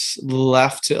 minutes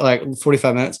left, like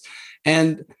 45 minutes.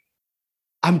 And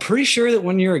I'm pretty sure that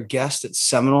when you're a guest at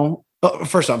Seminole,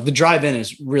 first off, the drive-in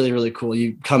is really, really cool.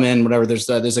 You come in, whatever,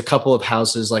 there's a couple of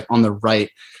houses like on the right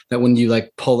that when you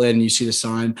like pull in, you see the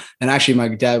sign. And actually my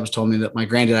dad was told me that my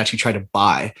granddad actually tried to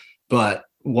buy, but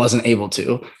wasn't able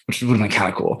to, which would have been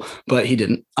kind of cool, but he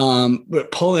didn't.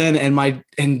 But pull in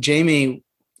and Jamie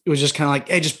was just kind of like,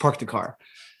 hey, just park the car.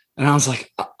 And I was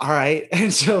like, all right.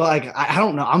 And so like, I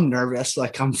don't know. I'm nervous.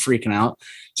 Like I'm freaking out.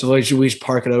 So we just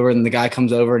park it over and the guy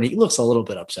comes over and he looks a little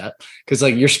bit upset because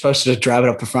like you're supposed to just drive it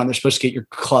up the front. They're supposed to get your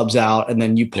clubs out and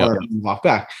then you park and walk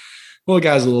back. Well, the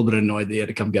guy's a little bit annoyed that he had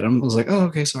to come get him. I was like, oh,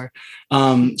 okay, sorry.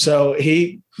 So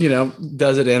he,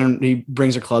 does it in and he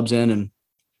brings our clubs in and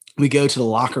we go to the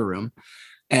locker room.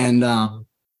 And I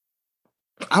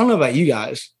don't know about you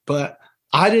guys, but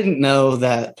I didn't know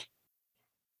there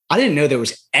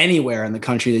was anywhere in the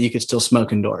country that you could still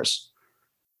smoke indoors.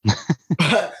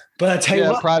 but I tell you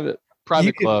what,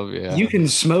 private club. Yeah, you can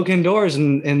smoke indoors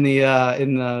in the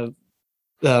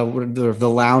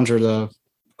lounge or the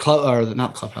club or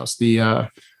not clubhouse, the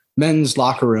men's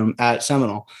locker room at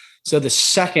Seminole. So the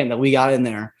second that we got in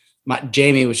there,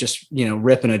 Jamie was just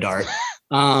ripping a dart.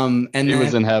 And he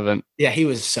was in heaven. Yeah, he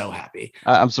was so happy.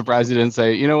 I'm surprised he didn't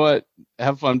say, you know what,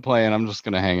 have fun playing. I'm just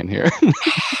gonna hang in here.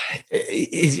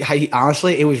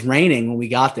 Honestly, it was raining when we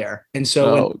got there, and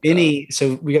so we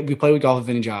played with golf with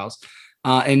Vinny Giles,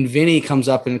 and Vinny comes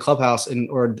up in the clubhouse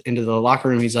or into the locker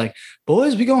room. He's like,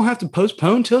 "Boys, we gonna have to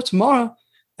postpone till tomorrow."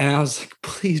 And I was like,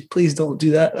 "Please don't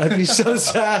do that. I'd be so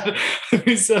sad. I'd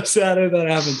be so sad if that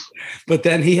happened." But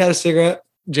then he had a cigarette.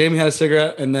 Jamie had a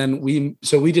cigarette, and then we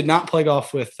did not play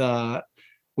golf with Spider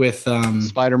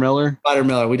Miller. Spider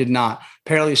Miller, we did not.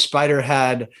 Apparently, Spider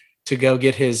had to go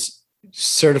get his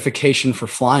certification for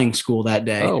flying school that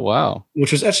day. Oh wow!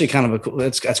 Which was actually kind of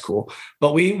that's cool.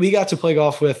 But we got to play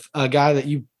golf with a guy that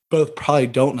you both probably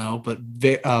don't know, but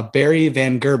Barry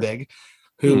Van Gerbig,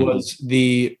 who was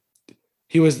a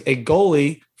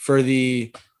goalie for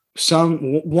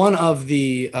one of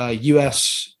the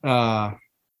U.S.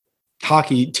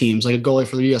 Hockey teams, like a goalie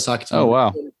for the U.S. hockey team. Oh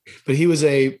wow! But he's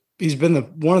been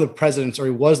one of the presidents, or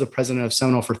he was the president of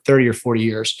Seminole for 30 or 40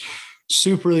 years.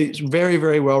 Very,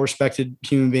 very well respected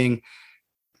human being.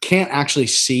 Can't actually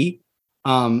see.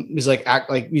 He's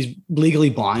he's legally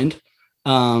blind.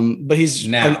 But he's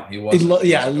now he was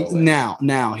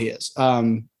now he is.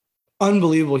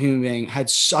 Unbelievable human being. Had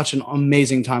such an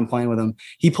amazing time playing with him.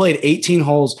 He played 18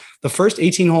 holes. The first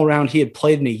 18-hole round he had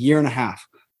played in a year and a half.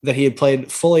 That he had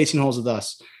played full 18 holes with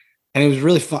us. And it was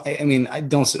really fun. I mean, I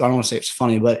don't want to say it's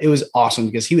funny, but it was awesome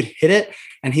because he would hit it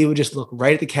and he would just look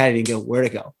right at the caddy and go, where to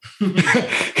go?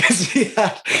 Because he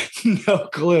had no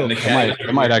clue.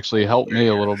 It might actually help me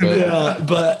a little bit.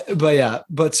 Yeah,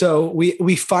 but so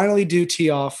we finally do tee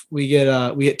off. We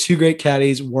get two great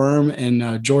caddies, Worm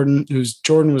and Jordan,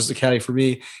 Jordan was the caddy for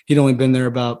me. He'd only been there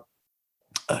about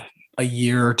a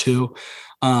year or two.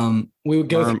 We would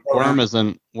go. Worm is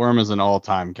an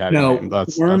all-time caddy name.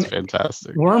 That's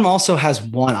fantastic. Worm also has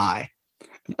one eye.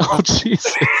 Oh jeez.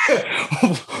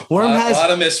 Worm has a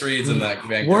lot of misreads in that.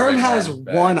 Worm has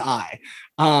one eye.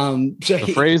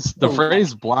 The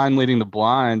phrase "blind leading the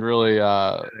blind" really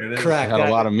correct had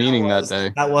a lot of meaning that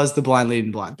day. That was the blind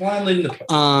leading blind. Blind leading the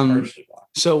blind.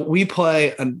 So we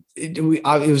play, it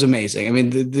was amazing. I mean,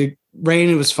 the rain,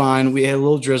 it was fine. We had a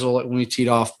little drizzle when we teed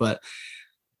off, but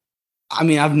I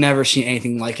mean, I've never seen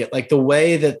anything like it. Like the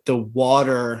way that the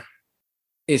water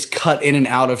is cut in and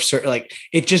out of certain, like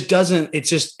it just doesn't, it's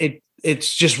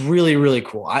just really, really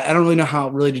cool. I don't really know how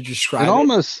really to describe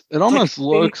it. It almost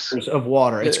looks of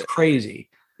water. It's crazy.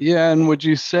 Yeah. And would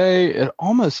you say it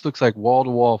almost looks like wall to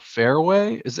wall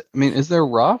fairway? Is there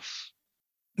rough?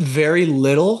 Very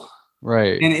little.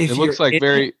 Right. And it looks like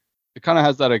it kind of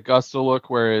has that Augusta look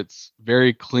where it's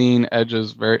very clean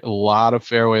edges, a lot of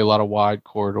fairway, a lot of wide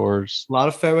corridors, a lot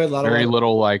of fairway, very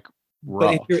little like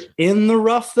rough. But if you're in the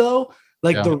rough though,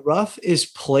 like the rough is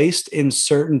placed in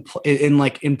certain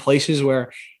in places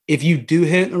where if you do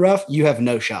hit it in the rough, you have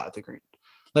no shot at the green.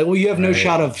 Like, well, you have no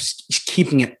shot of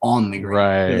keeping it on the green.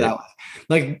 Right. That way.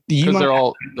 Like they're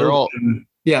all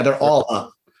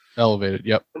up. Elevated.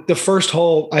 Yep. The first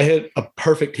hole, I hit a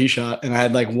perfect tee shot and I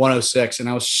had like 106, and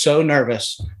I was so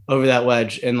nervous over that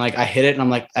wedge. And like I hit it and I'm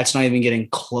like, that's not even getting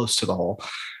close to the hole.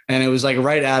 And it was like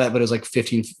right at it, but it was like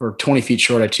 15 or 20 feet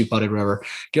short. I two putted, whatever.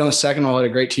 Get on the second hole, I had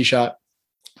a great tee shot,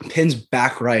 pins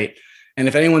back right. And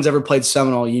if anyone's ever played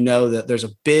Seminole, you know that there's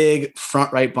a big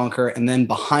front right bunker, and then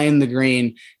behind the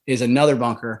green is another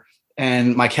bunker.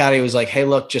 And my caddy was like, hey,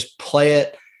 look, just play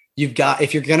it.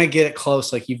 If you're going to get it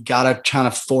close, like you've got to kind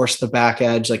of force the back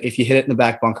edge. Like if you hit it in the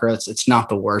back bunker, it's not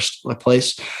the worst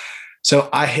place. So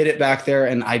I hit it back there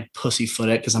and I pussyfoot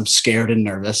it because I'm scared and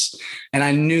nervous. And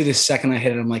I knew the second I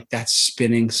hit it, I'm like, that's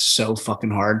spinning so fucking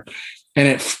hard. And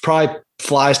it probably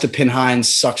flies to pin high and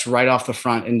sucks right off the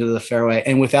front into the fairway.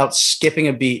 And without skipping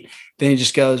a beat, then he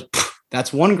just goes,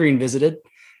 that's one green visited,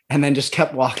 and then just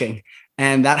kept walking.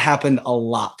 And that happened a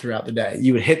lot throughout the day.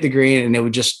 You would hit the green and it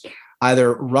would just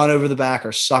either run over the back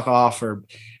or suck off, or,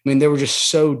 I mean, they were just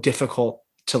so difficult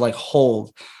to like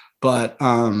hold. But,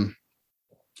 I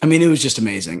mean, it was just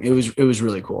amazing. It was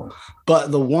really cool.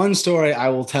 But the one story I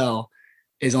will tell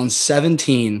is on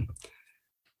 17,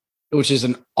 which is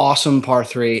an awesome par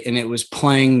 3. And it was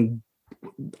playing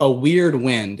a weird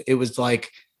wind. It was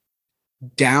like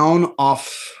down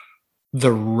off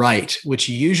the right, which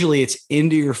usually it's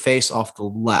into your face off the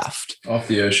left, off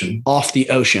the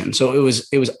ocean. So it was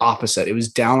opposite. It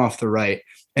was down off the right.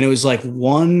 And it was like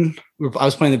I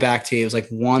was playing the back tee. It was like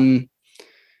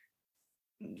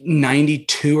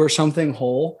 192 or something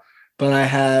hole, but I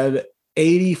had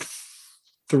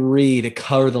 83 to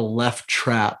cover the left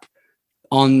trap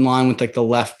on line with like the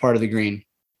left part of the green.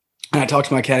 And I talked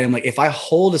to my caddy. I'm like, if I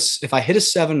hit a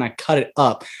 7 and I cut it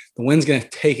up, the wind's going to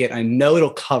take it. I know it'll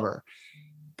cover,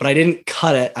 but I didn't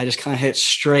cut it. I just kind of hit it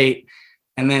straight.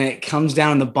 And then it comes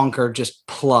down in the bunker, just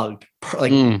plugged,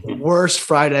 like the worst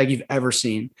fried egg you've ever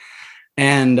seen.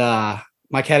 And,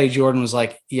 my caddy Jordan was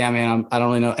like, yeah, man, I don't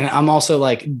really know. And I'm also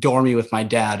like dormy with my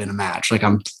dad in a match. Like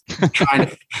I'm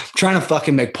trying to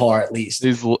fucking make par at least.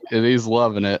 He's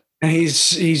loving it. And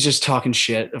he's just talking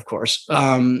shit, of course.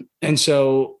 And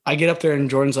so I get up there and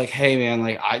Jordan's like, hey man,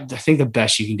 like I think the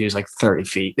best you can do is like 30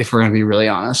 feet if we're going to be really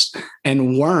honest.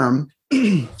 And Worm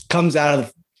comes out of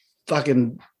the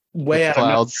fucking way out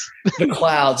of the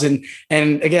clouds. And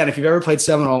again, if you've ever played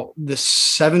Seminole, the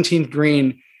 17th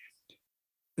green,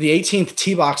 the 18th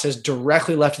tee box is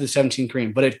directly left of the 17th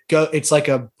green, but it's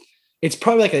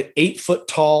probably like an 8 foot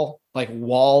tall, like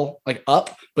wall, like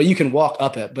up, but you can walk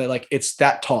up it, but like it's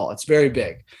that tall. It's very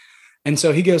big. And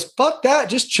so he goes, fuck that.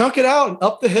 Just chunk it out and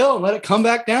up the hill and let it come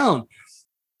back down.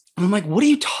 And I'm like, what are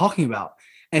you talking about?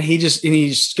 And he just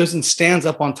goes and stands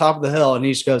up on top of the hill. And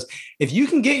he just goes, if you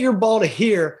can get your ball to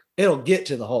here, it'll get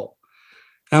to the hole.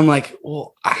 And I'm like,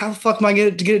 well, how the fuck am I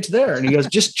going to get it to there? And he goes,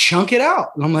 just chunk it out.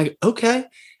 And I'm like, okay.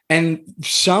 And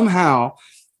somehow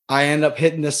I end up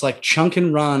hitting this like chunk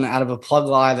and run out of a plug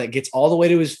lie that gets all the way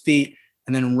to his feet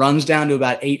and then runs down to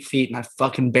about 8 feet. And I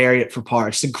fucking buried it for par.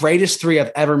 It's the greatest 3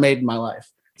 I've ever made in my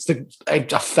life. It's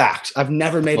a fact. I've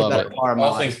never made a better par in my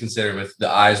life. All things considered, with the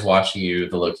eyes watching you,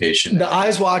 the location. The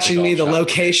eyes watching me, the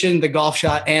location, the golf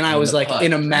shot, and I was like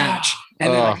in a match.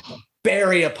 And then I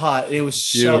bury a putt. It was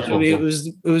so it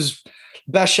was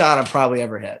best shot I've probably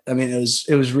ever hit. I mean, it was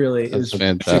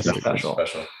fantastic. Special.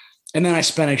 And then I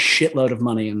spent a shitload of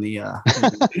money in the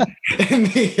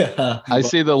I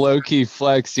see the low key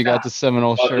flex. You got the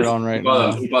Seminole shirt on right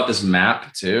now. You bought this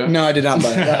map too? No, I did not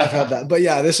buy that. I've had that. But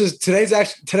yeah,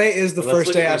 today is the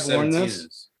first day I've worn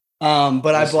this.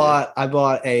 But I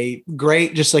bought a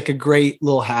great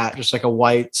little hat, just like a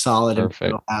white solid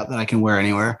hat that I can wear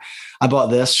anywhere. I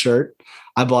bought this shirt.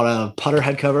 I bought a putter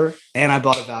head cover and I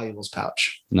bought a valuables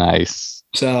pouch. Nice.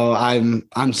 So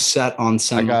I'm set on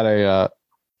some. I got a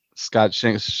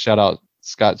shout out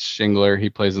Scott Shingler. He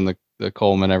plays in the the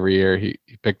Coleman every year. He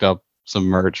picked up some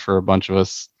merch for a bunch of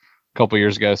us a couple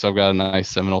years ago, so I've got a nice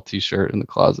Seminole T-shirt in the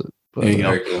closet. But, there you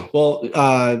go. Cool.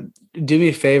 Well, do me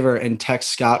a favor and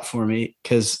text Scott for me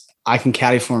because I can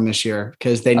caddy for him this year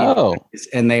because they need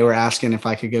and they were asking if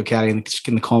I could go caddy in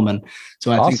the Coleman.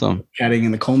 So I think I'm caddying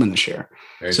in the Coleman this year.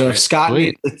 If Scott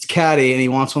needs a caddy and he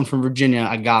wants one from Virginia,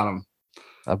 I got him.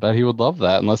 I bet he would love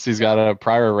that unless he's got a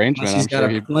prior arrangement.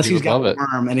 Unless he's got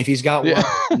Worm, and if he's got Worm,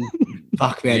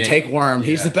 fuck man, take Worm.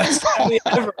 He's the best caddy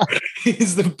ever.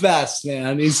 He's the best,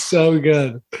 man. He's so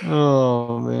good.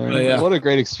 Oh man, what a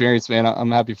great experience, man.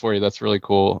 I'm happy for you. That's really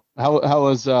cool. How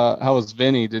was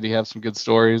Vinny? Did he have some good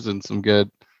stories and some good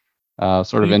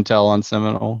sort of intel on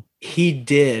Seminole? He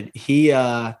did.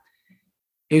 It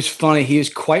was funny. He was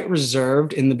quite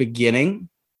reserved in the beginning.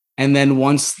 And then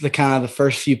once the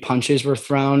first few punches were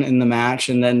thrown in the match,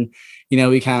 and then,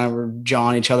 we kind of were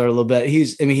jawing each other a little bit.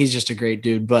 He's just a great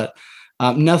dude, but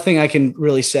nothing I can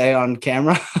really say on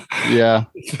camera. Yeah.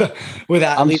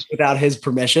 without his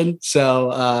permission. So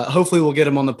hopefully we'll get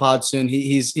him on the pod soon.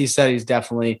 He said he's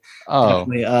definitely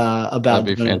about that'd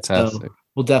be fantastic. So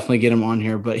we'll definitely get him on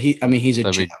here, but he's a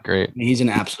that'd be great. He's an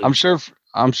absolute.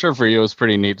 I'm sure for you it was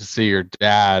pretty neat to see your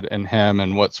dad and him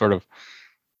and what sort of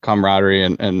camaraderie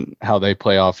and how they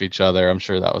play off each other. I'm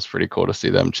sure that was pretty cool to see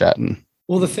them chatting.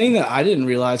 Well, the thing that I didn't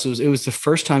realize was it was the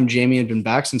first time Jamie had been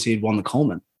back since he'd won the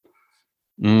Coleman.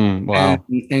 Wow.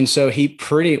 And so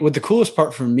the coolest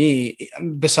part for me,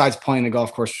 besides playing the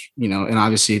golf course, and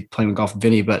obviously playing the golf with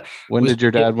Vinny, but when did your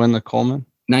dad win the Coleman?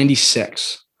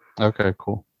 96. Okay,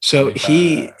 cool. So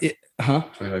 25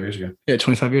 years ago. Yeah,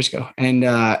 25 years ago.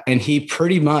 And he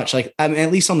pretty much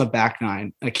at least on the back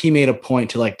nine, he made a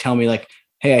point to tell me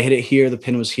hey, I hit it here. The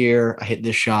pin was here. I hit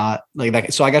this shot like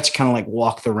that. So I got to kind of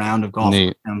walk the round of golf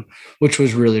with him, which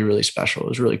was really, really special. It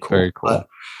was really cool. Very cool. But,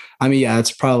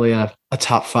 it's probably a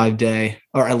top 5 day,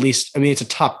 or at least, it's a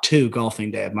top 2 golfing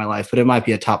day of my life, but it might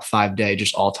be a top 5 day,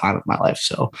 just all time of my life.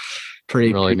 So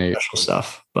pretty neat special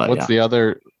stuff. But what's the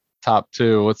other top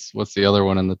 2? What's the other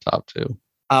one in the top 2?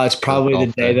 It's probably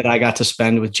the day that I got to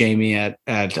spend with Jamie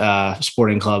at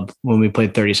Sporting Club when we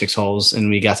played 36 holes and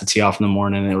we got to tee off in the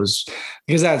morning. It was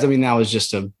because that was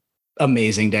just an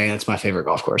amazing day. That's my favorite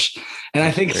golf course. And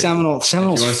I think Seminole's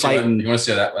fighting. You want to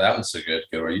see that one's so good?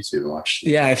 Go to our YouTube and watch.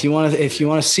 Yeah, if you want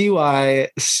to see why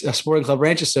Sporting Club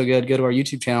Ranch is so good, go to our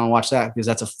YouTube channel and watch that because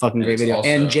that's a fucking great video.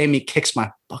 And Jamie kicks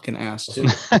my fucking ass too.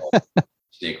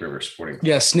 Snake River Sporting Club.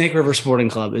 Yeah, Snake River Sporting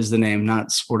Club is the name,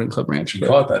 not Sporting Club Ranch. You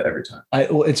call it that every time.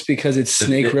 It's because it's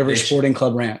Snake River Sporting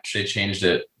Club Ranch. They changed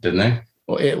it, didn't they?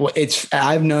 Well,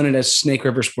 I've known it as Snake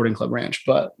River Sporting Club Ranch,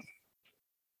 but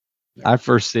I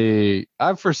foresee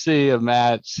a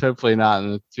match, hopefully not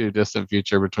in the too distant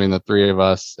future, between the three of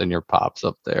us and your pops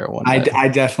up there one day. I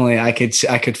definitely I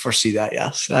could foresee that.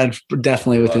 Yes, I'd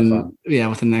definitely within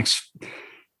the next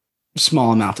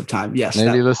small amount of time. Yes,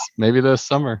 maybe this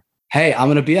summer. Hey, I'm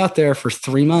going to be out there for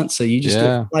 3 months. So you just get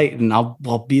a flight and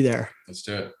I'll be there. Let's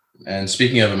do it. And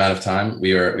speaking of amount of time,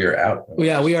 we are out.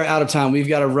 Yeah, we are out of time. We've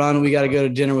got to run. We got to go to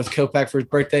dinner with Kopak for his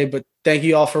birthday. But thank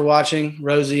you all for watching.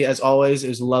 Rosie, as always, it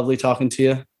was lovely talking to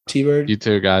you. T-Bird. You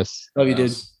too, guys. Love you,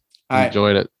 dude. All right.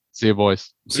 Enjoyed it. See you,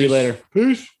 boys. See you later.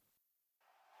 Peace.